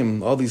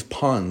oivim, all these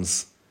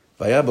pawns,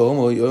 can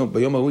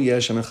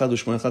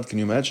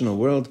you imagine a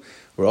world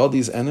where all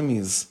these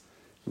enemies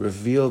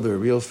reveal their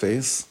real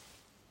face,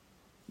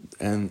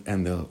 and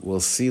we'll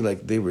see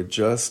like they were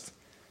just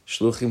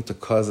shluchim to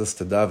cause us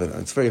to daven.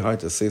 It's very hard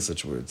to say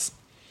such words.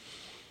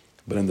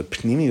 But in the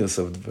pnimius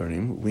of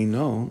Dvarim, we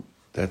know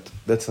that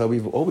that's how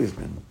we've always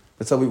been.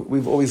 That's how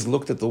we've always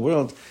looked at the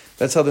world.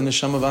 That's how the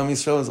neshama of Am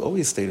Yisrael has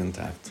always stayed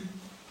intact.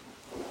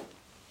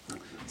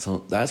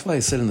 So that's why I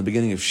said in the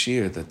beginning of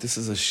Shir that this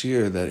is a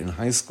Shir that in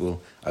high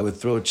school I would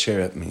throw a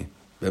chair at me,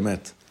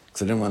 bemet,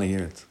 because I didn't want to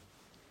hear it.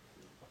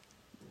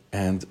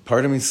 And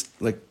part of me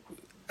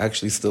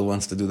actually still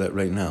wants to do that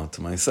right now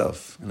to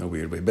myself in a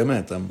weird way.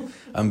 Bemet,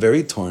 I'm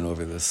very torn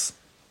over this.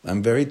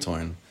 I'm very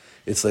torn.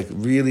 It's like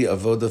really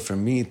avoda for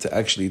me to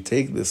actually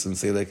take this and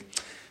say like,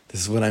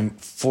 this is what I'm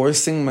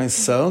forcing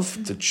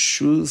myself to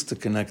choose to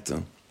connect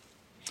to.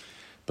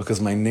 Because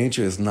my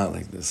nature is not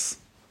like this.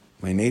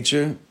 My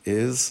nature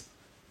is,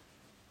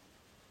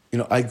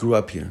 I grew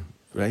up here,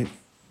 right?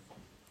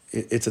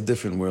 It's a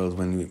different world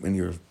when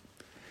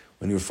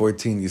you're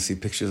 14, you see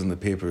pictures in the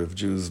paper of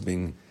Jews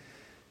being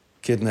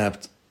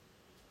kidnapped,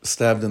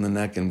 stabbed in the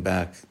neck and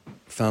back,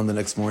 found the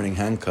next morning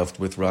handcuffed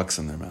with rocks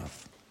in their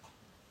mouth.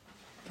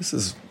 This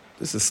is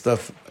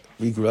stuff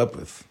we grew up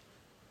with.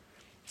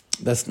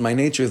 That's my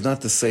nature is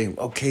not to say,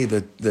 okay,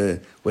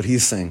 the what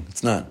he's saying.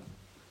 It's not.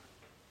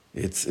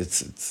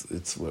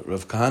 It's what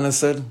Rav Kahana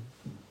said,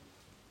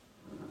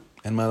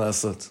 and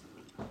malasot.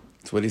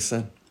 It's what he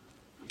said.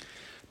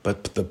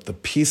 But the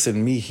piece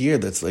in me here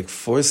that's like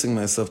forcing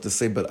myself to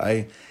say, but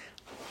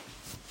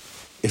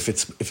if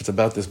it's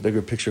about this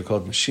bigger picture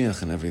called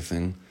Mashiach and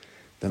everything,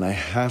 then I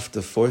have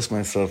to force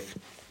myself,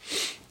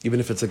 even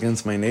if it's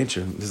against my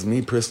nature, this is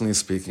me personally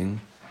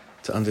speaking,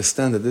 to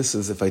understand that this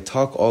is, if I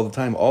talk all the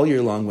time, all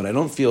year long, when I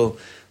don't feel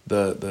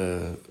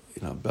the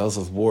bells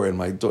of war in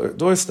my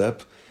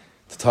doorstep,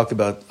 to talk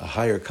about a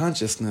higher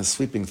consciousness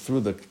sweeping through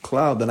the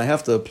cloud, then I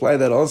have to apply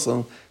that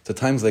also to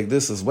times like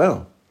this as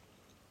well.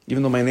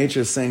 Even though my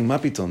nature is saying,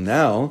 Mapito,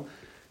 now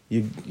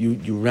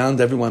you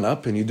round everyone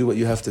up and you do what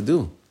you have to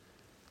do.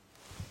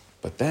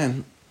 But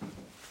then,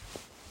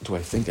 do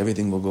I think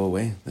everything will go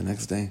away the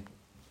next day?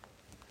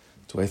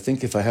 Do I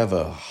think if I have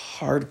a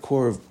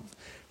hardcore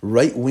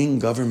right-wing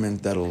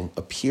government that'll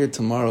appear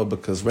tomorrow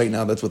because right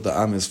now that's what the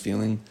Am is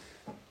feeling,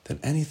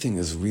 that anything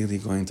is really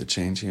going to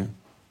change here?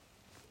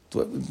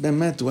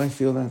 Do I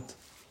feel that?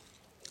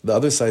 The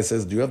other side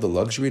says, do you have the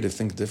luxury to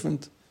think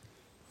different?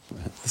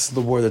 This is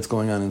the war that's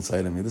going on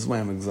inside of me. This is why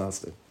I'm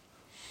exhausted.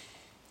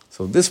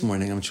 So this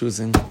morning I'm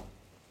choosing,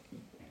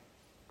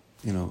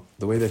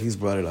 the way that he's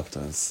brought it up to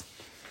us.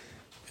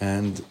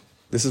 And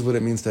this is what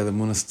it means to have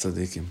emunas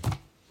tzaddikim.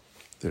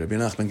 The Rebbe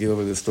Nachman gave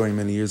over this story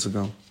many years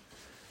ago.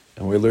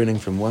 And we're learning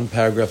from one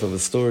paragraph of a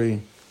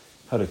story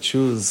how to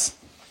choose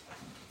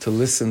to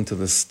listen to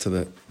this,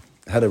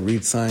 how to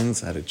read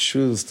signs, how to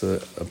choose to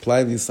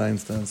apply these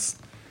signs to us.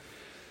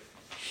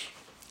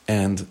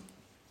 And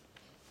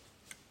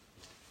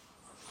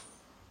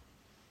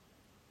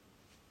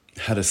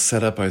how to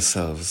set up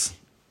ourselves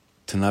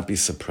to not be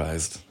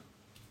surprised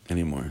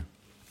anymore.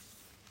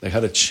 Like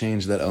how to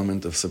change that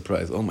element of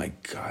surprise. Oh my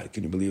God,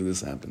 can you believe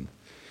this happened?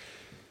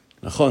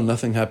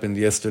 Nothing happened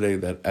yesterday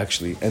that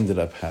actually ended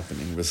up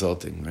happening,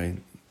 resulting, right?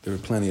 There were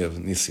plenty of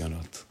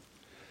nisyonot.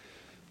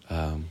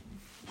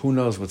 Who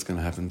knows what's going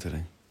to happen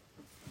today?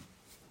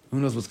 Who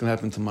knows what's going to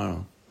happen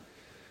tomorrow?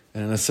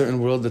 And in a certain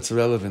world, that's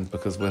irrelevant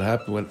because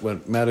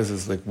what matters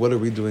is like, what are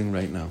we doing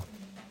right now?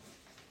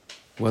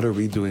 What are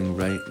we doing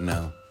right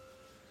now?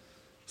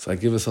 So I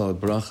give us all a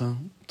bracha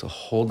to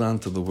hold on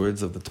to the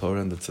words of the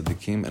Torah and the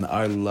tzaddikim and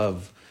our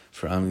love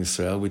for Am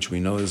Yisrael, which we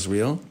know is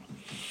real,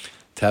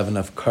 to have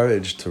enough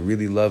courage to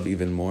really love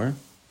even more.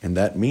 And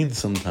that means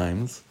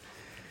sometimes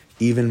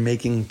even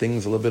making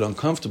things a little bit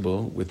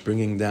uncomfortable with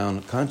bringing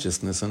down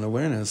consciousness and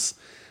awareness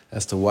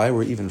as to why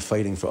we're even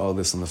fighting for all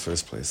this in the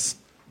first place.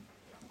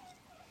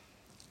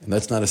 And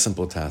that's not a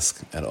simple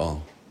task at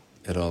all.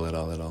 At all, at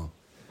all, at all.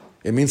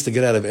 It means to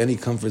get out of any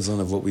comfort zone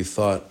of what we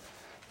thought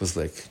was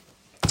like,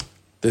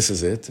 this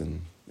is it,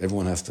 and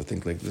everyone has to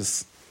think like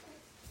this.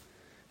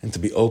 And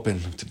to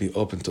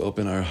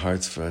open our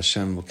hearts for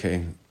Hashem.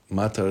 Okay,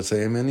 Matar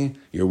Tzayemeni,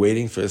 you're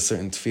waiting for a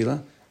certain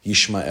tefillah.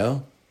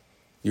 Yishmael,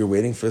 you're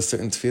waiting for a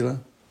certain tefillah.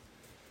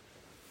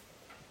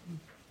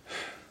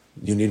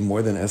 You need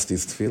more than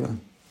Esti's tefillah.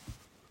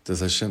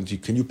 Does Hashem?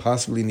 Can you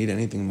possibly need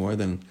anything more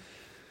than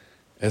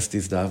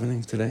Esti's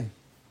davening today?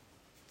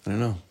 I don't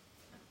know.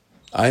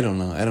 I don't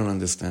know. I don't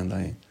understand.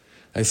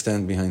 I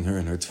stand behind her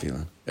and her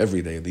tefillah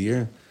every day of the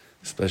year,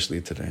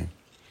 especially today.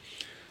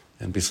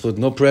 And b'schut,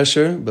 no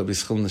pressure, but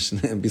b'schut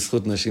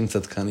nashim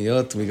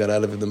tzadkaniyot, we got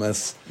out of the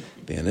mess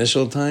the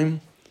initial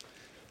time.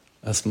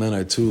 Us men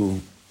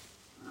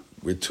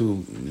we're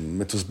too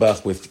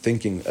metuzbach with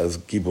thinking as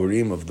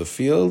giborim of the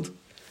field.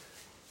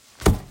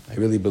 I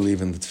really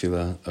believe in the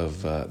tefillah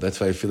of, that's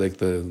why I feel like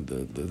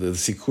the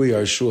sikui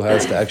our shul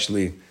has to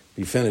actually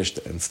be finished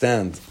and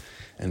stand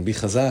and be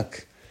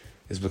chazak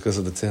is because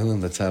of the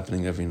tehillim that's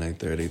happening every night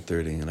there at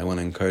 8:30. And I want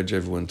to encourage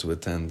everyone to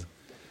attend.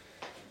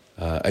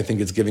 I think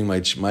it's giving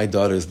my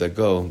daughters that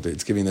go,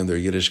 it's giving them their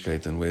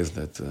Yiddishkeit in ways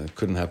that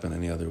couldn't happen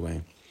any other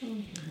way.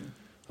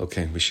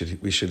 Okay, we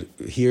should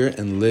hear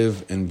and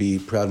live and be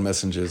proud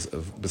messengers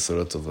of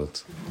Besorot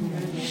Tovot.